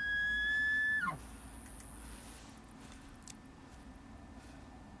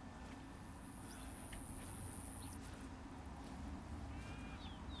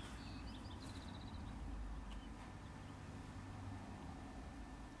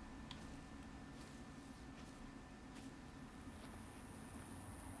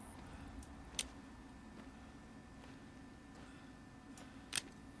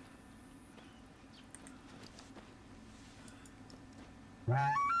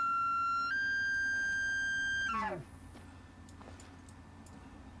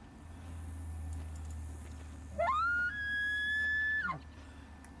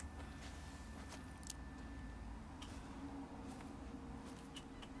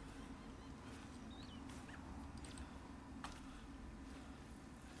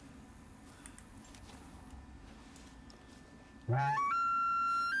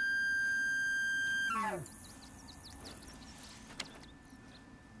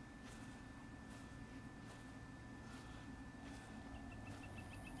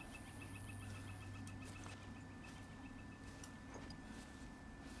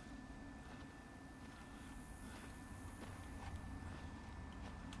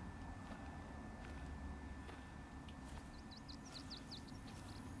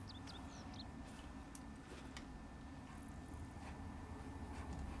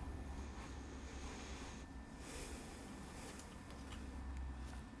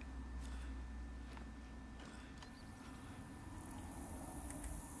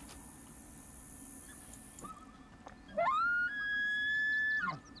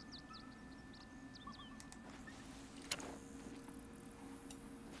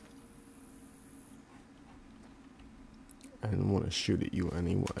 I didn't want to shoot at you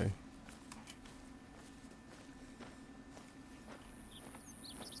anyway.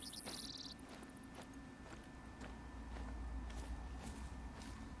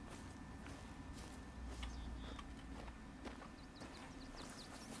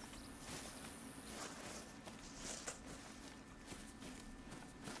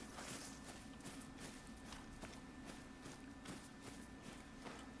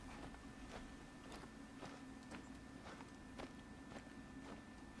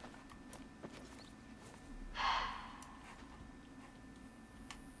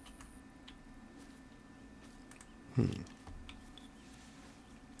 A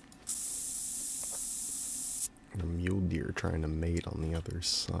mule deer trying to mate on the other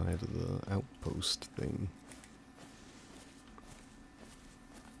side of the outpost thing.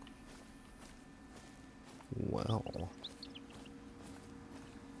 Well,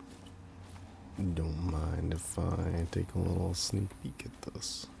 don't mind if I take a little sneak peek at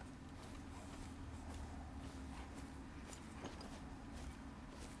this.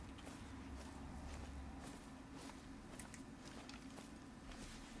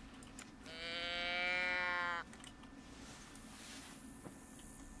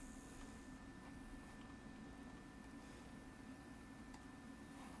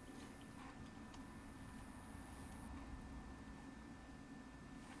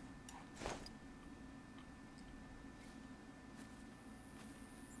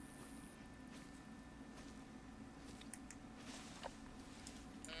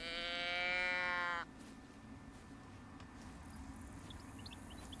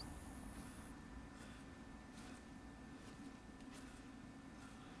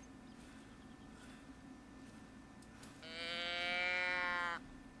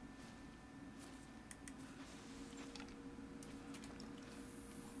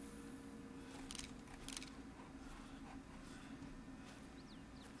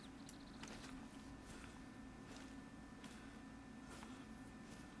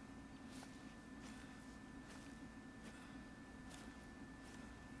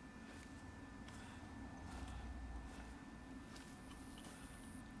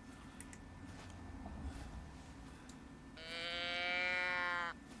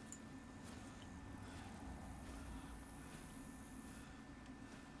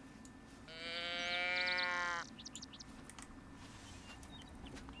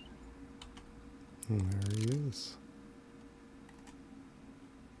 And there he is.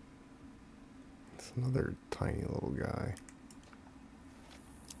 It's another tiny little guy.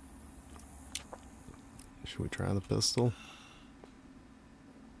 Should we try the pistol?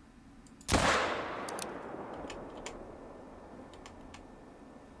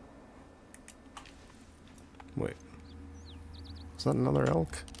 Wait. Is that another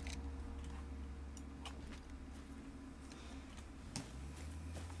elk?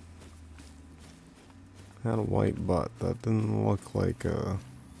 Had a white butt. That didn't look like a...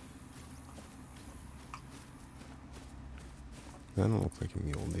 That didn't look like a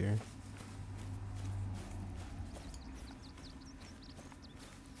mule deer.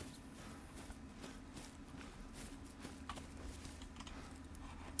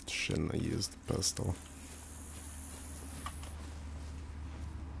 Shouldn't have used the pistol.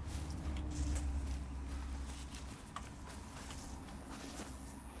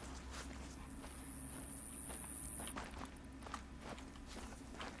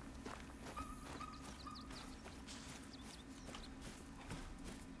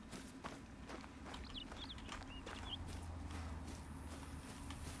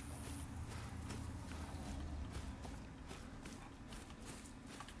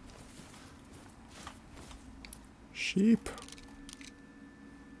 Sheep.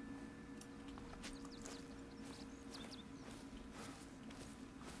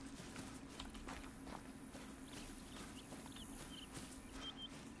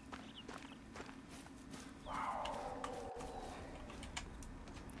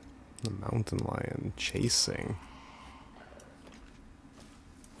 The mountain lion chasing.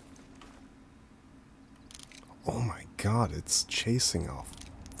 Oh my god, it's chasing a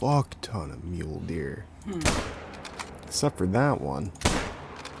fuck ton of mule deer. Except for that one.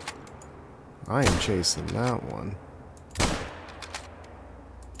 I am chasing that one.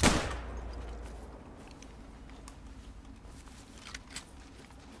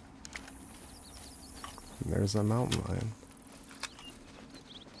 And there's that mountain lion.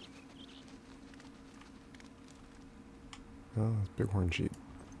 Oh, it's bighorn sheep.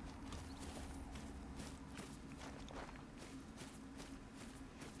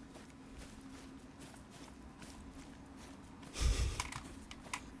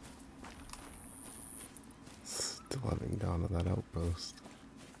 Still having down to that outpost.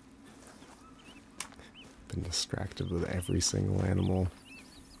 Been distracted with every single animal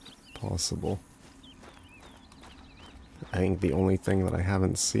possible. I think the only thing that I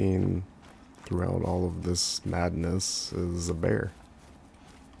haven't seen throughout all of this madness is a bear.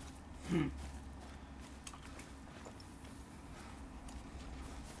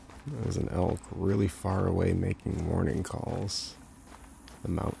 There's an elk really far away making warning calls. The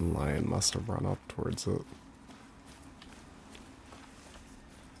mountain lion must have run up towards it.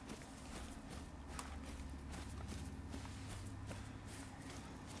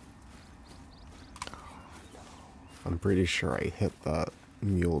 I'm pretty sure I hit that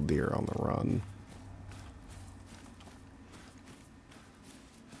mule deer on the run.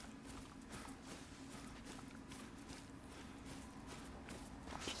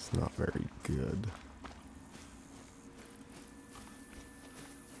 It's not very good.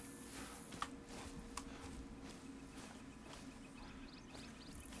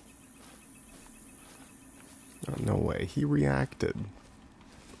 Oh, no way, he reacted.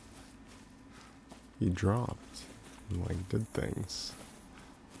 He dropped and like did things.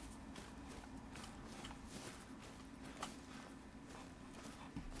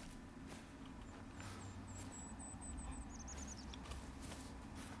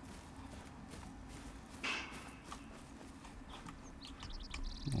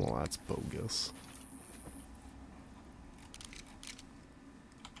 Well, that's bogus.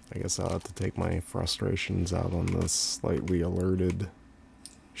 I guess I'll have to take my frustrations out on this slightly alerted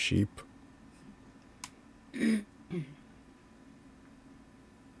sheep.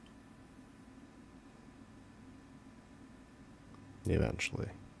 Eventually.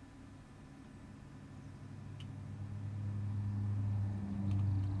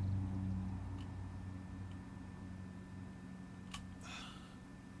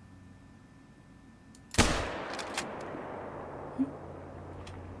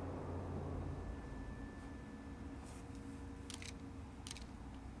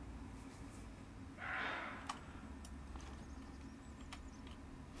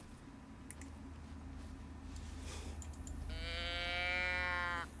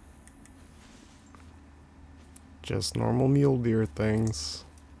 Just normal mule deer things.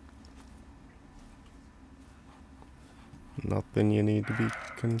 Nothing you need to be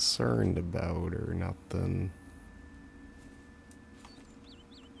concerned about or nothing.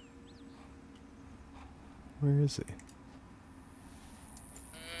 Where is he?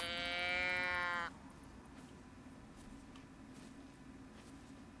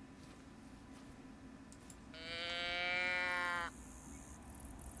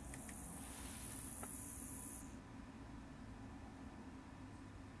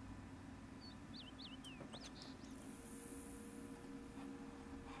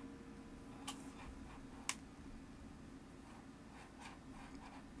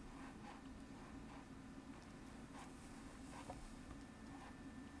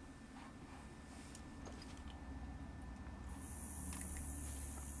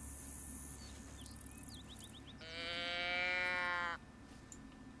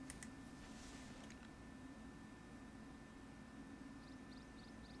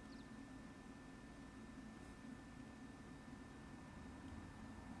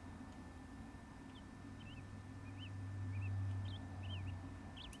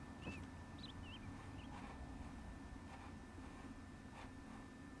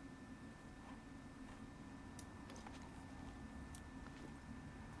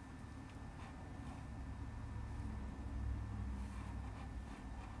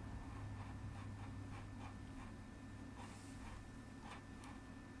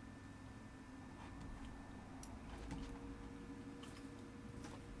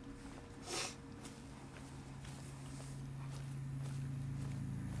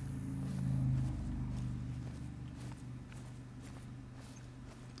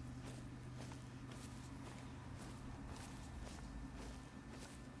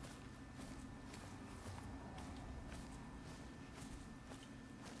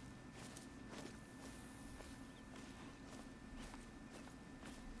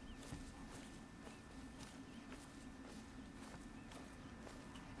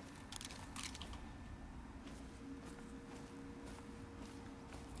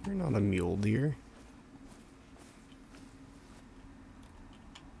 You're not a mule deer.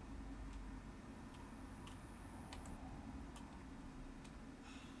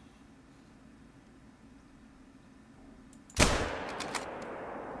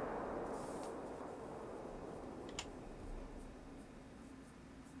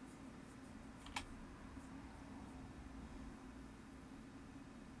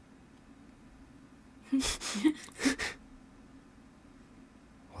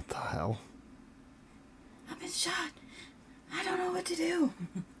 What the hell? I've been shot. I don't know what to do.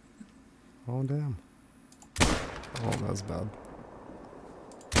 Oh, damn. Oh, that's bad.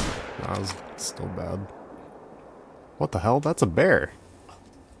 That was still bad. What the hell? That's a bear.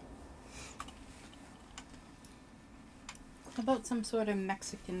 How about some sort of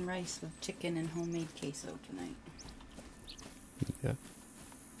Mexican rice with chicken and homemade queso tonight? Yeah.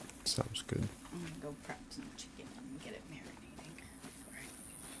 Sounds good. I'm gonna go prep some chicken and get it marinating before I go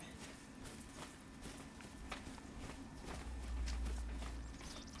to bed.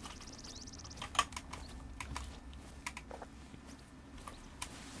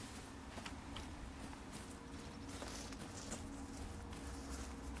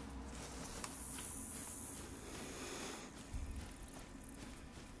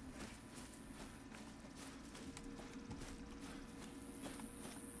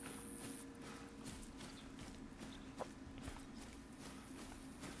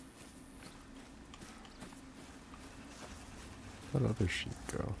 Where'd that other sheep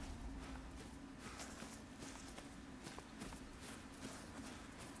go?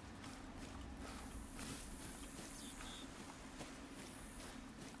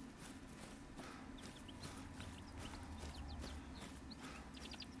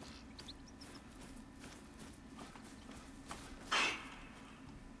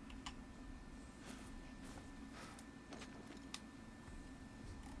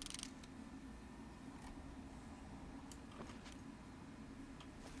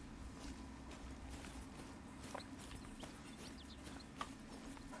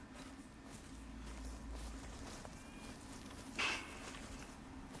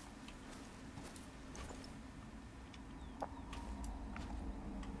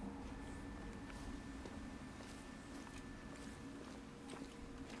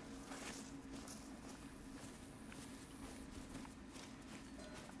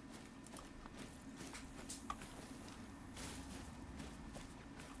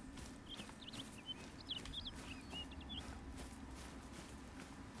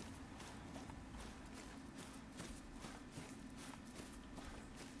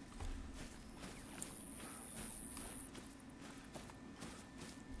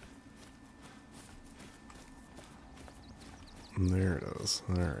 There it is.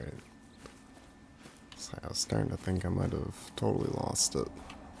 Alright. So I was starting to think I might have totally lost it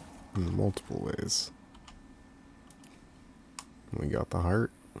in multiple ways. We got the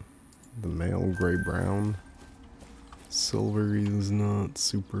heart, the male gray-brown. Silver is not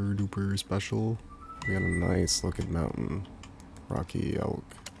super duper special. We got a nice looking mountain rocky elk.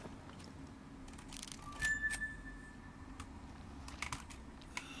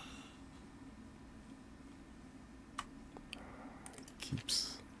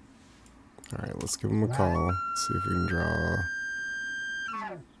 Keeps. Alright, let's give him a call. See if we can draw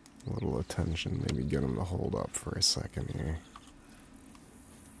a little attention. Maybe get him to hold up for a second here.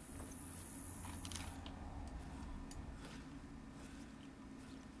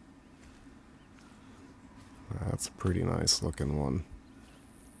 That's a pretty nice looking one.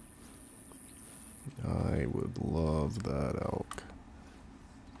 I would love that elk.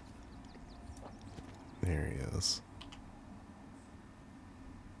 There he is.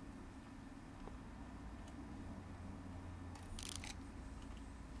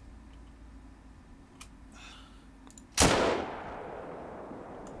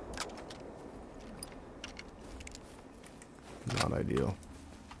 Not ideal.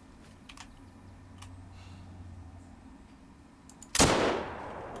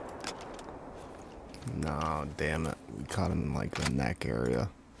 No, damn it. We caught him in like the neck area.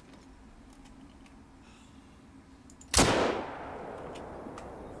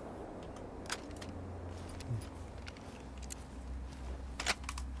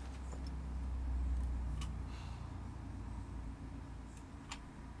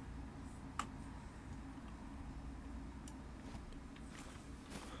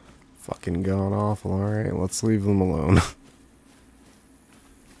 Fucking god awful. Alright, let's leave them alone.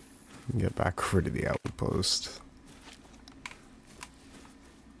 Get back over to the outpost.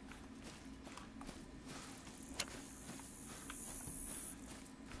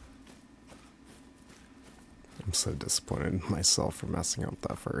 I'm so disappointed in myself for messing up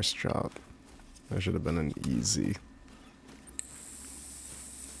that first shot. That should have been an easy.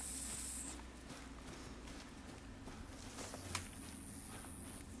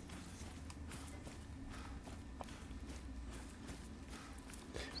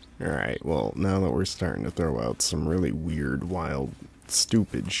 Alright, well, now that we're starting to throw out some really weird, wild,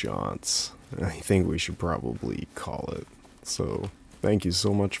 stupid shots, I think we should probably call it. So, thank you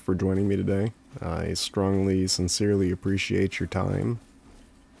so much for joining me today. I strongly, sincerely appreciate your time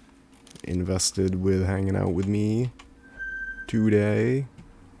invested with hanging out with me today.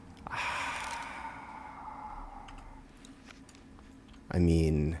 I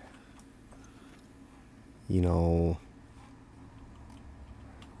mean, you know,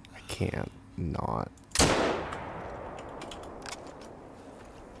 I can't not.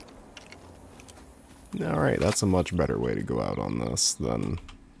 Alright, that's a much better way to go out on this than...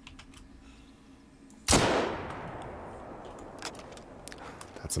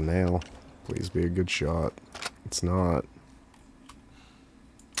 That's a nail. Please be a good shot. It's not.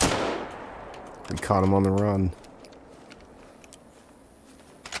 We caught him on the run.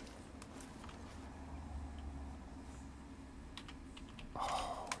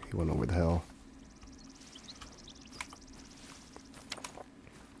 Oh, he went over the hill.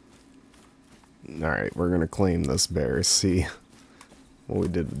 Alright, we're gonna claim this bear, see what we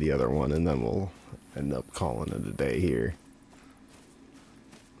did with the other one, and then we'll end up calling it a day here.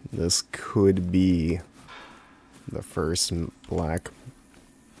 This could be The first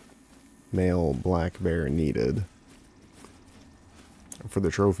male black bear needed for the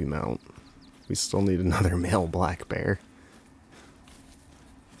trophy mount. We still need another male black bear.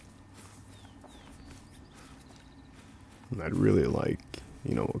 And I'd really like,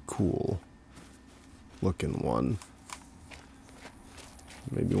 you know, a cool looking one.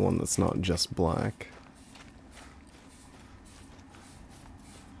 Maybe one that's not just black.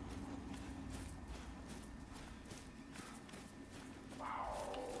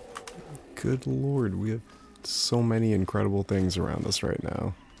 Good lord, we have so many incredible things around us right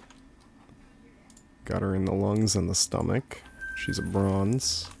now. Got her in the lungs and the stomach. She's a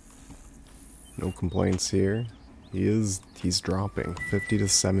bronze. No complaints here. He's dropping 50 to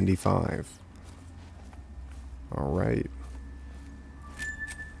 75. Alright.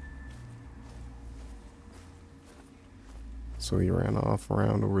 So he ran off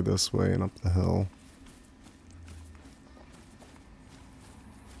around over this way and up the hill.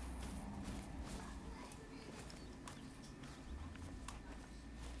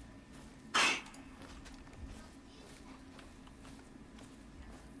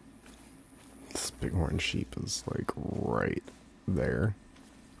 This bighorn sheep is like right there.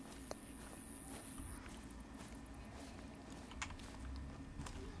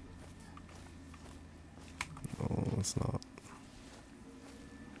 Oh, it's not.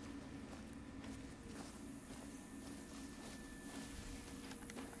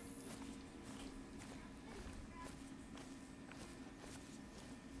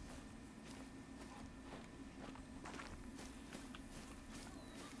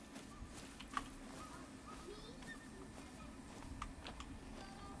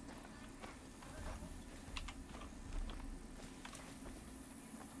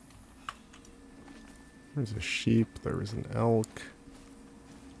 There's a sheep, there was an elk.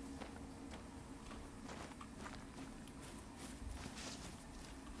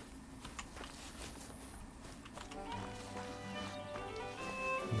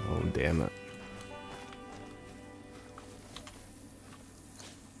 Oh, damn it.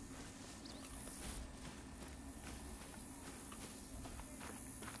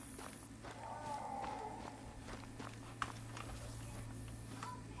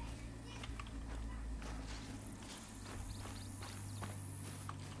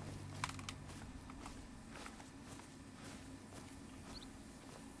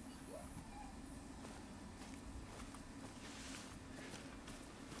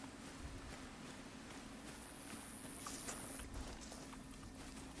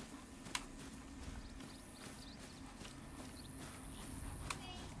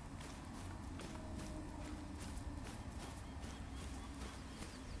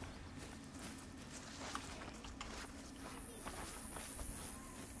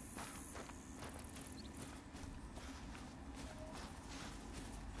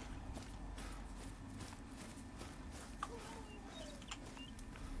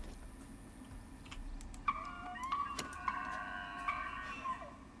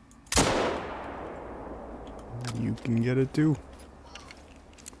 You can get it too.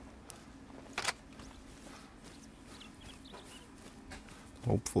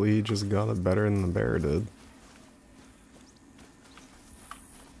 Hopefully he just got it better than the bear did.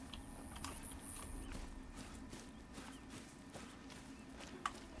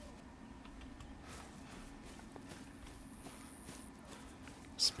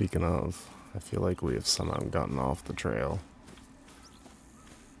 Speaking of, I feel like we have somehow gotten off the trail.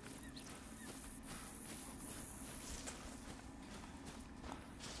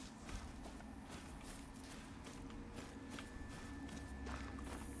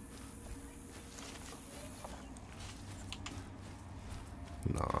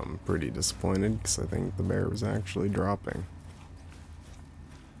 No, I'm pretty disappointed because I think the bear was actually dropping.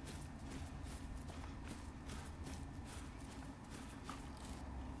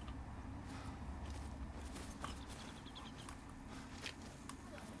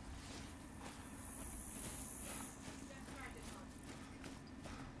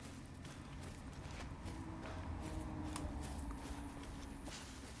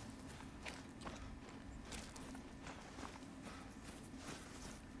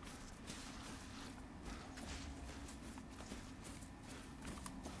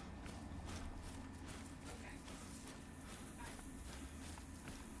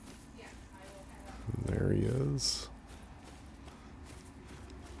 There he is.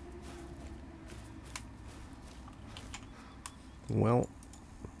 Well,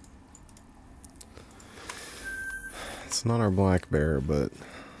 it's not our black bear, but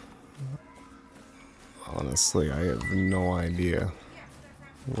honestly, I have no idea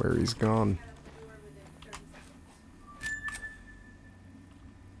where he's gone.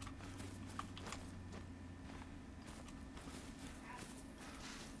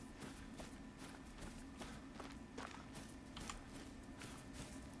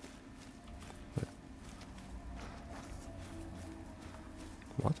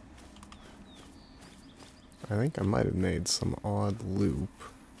 I think I might have made some odd loop.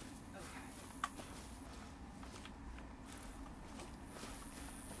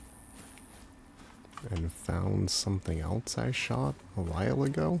 And found something else I shot a while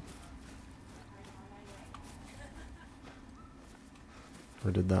ago?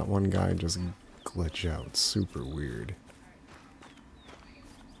 Or did that one guy just glitch out super weird?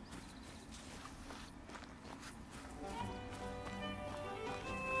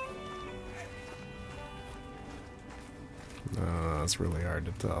 That's really hard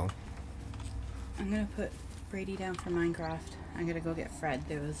to tell. I'm gonna put Brady down for Minecraft. I'm gonna go get Fred.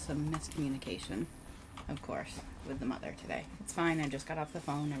 There was some miscommunication, of course, with the mother today. It's fine, I just got off the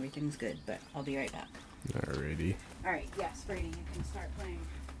phone, everything's good, but I'll be right back. Alrighty. Alright, yes, Brady, you can start playing.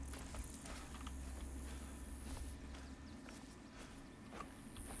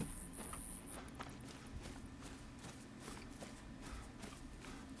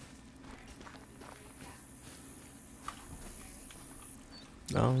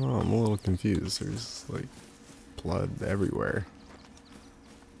 I don't know, I'm a little confused. There's like blood everywhere.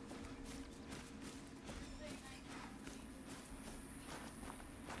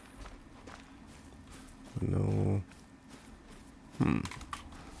 No.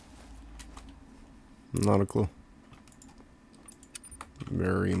 Not a clue.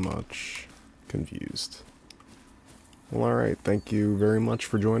 Very much confused. Well, alright, thank you very much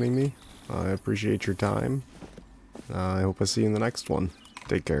for joining me. I appreciate your time. I hope I see you in the next one.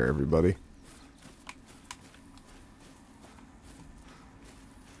 Take care, everybody.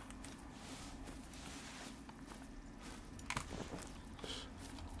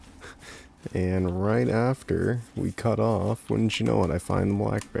 And right after we cut off, wouldn't you know it, I find the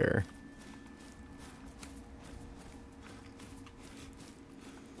black bear.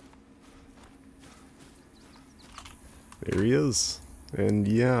 There he is. And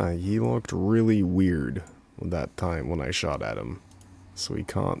yeah, he looked really weird that time when I shot at him. So he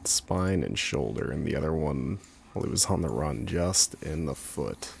caught spine and shoulder, and the other one, well, he was on the run, just in the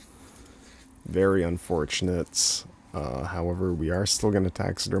foot. Very unfortunate. However, we are still going to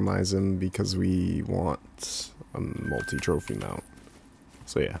taxidermize him because we want a multi-trophy mount.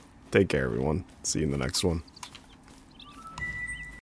 So yeah, take care everyone. See you in the next one.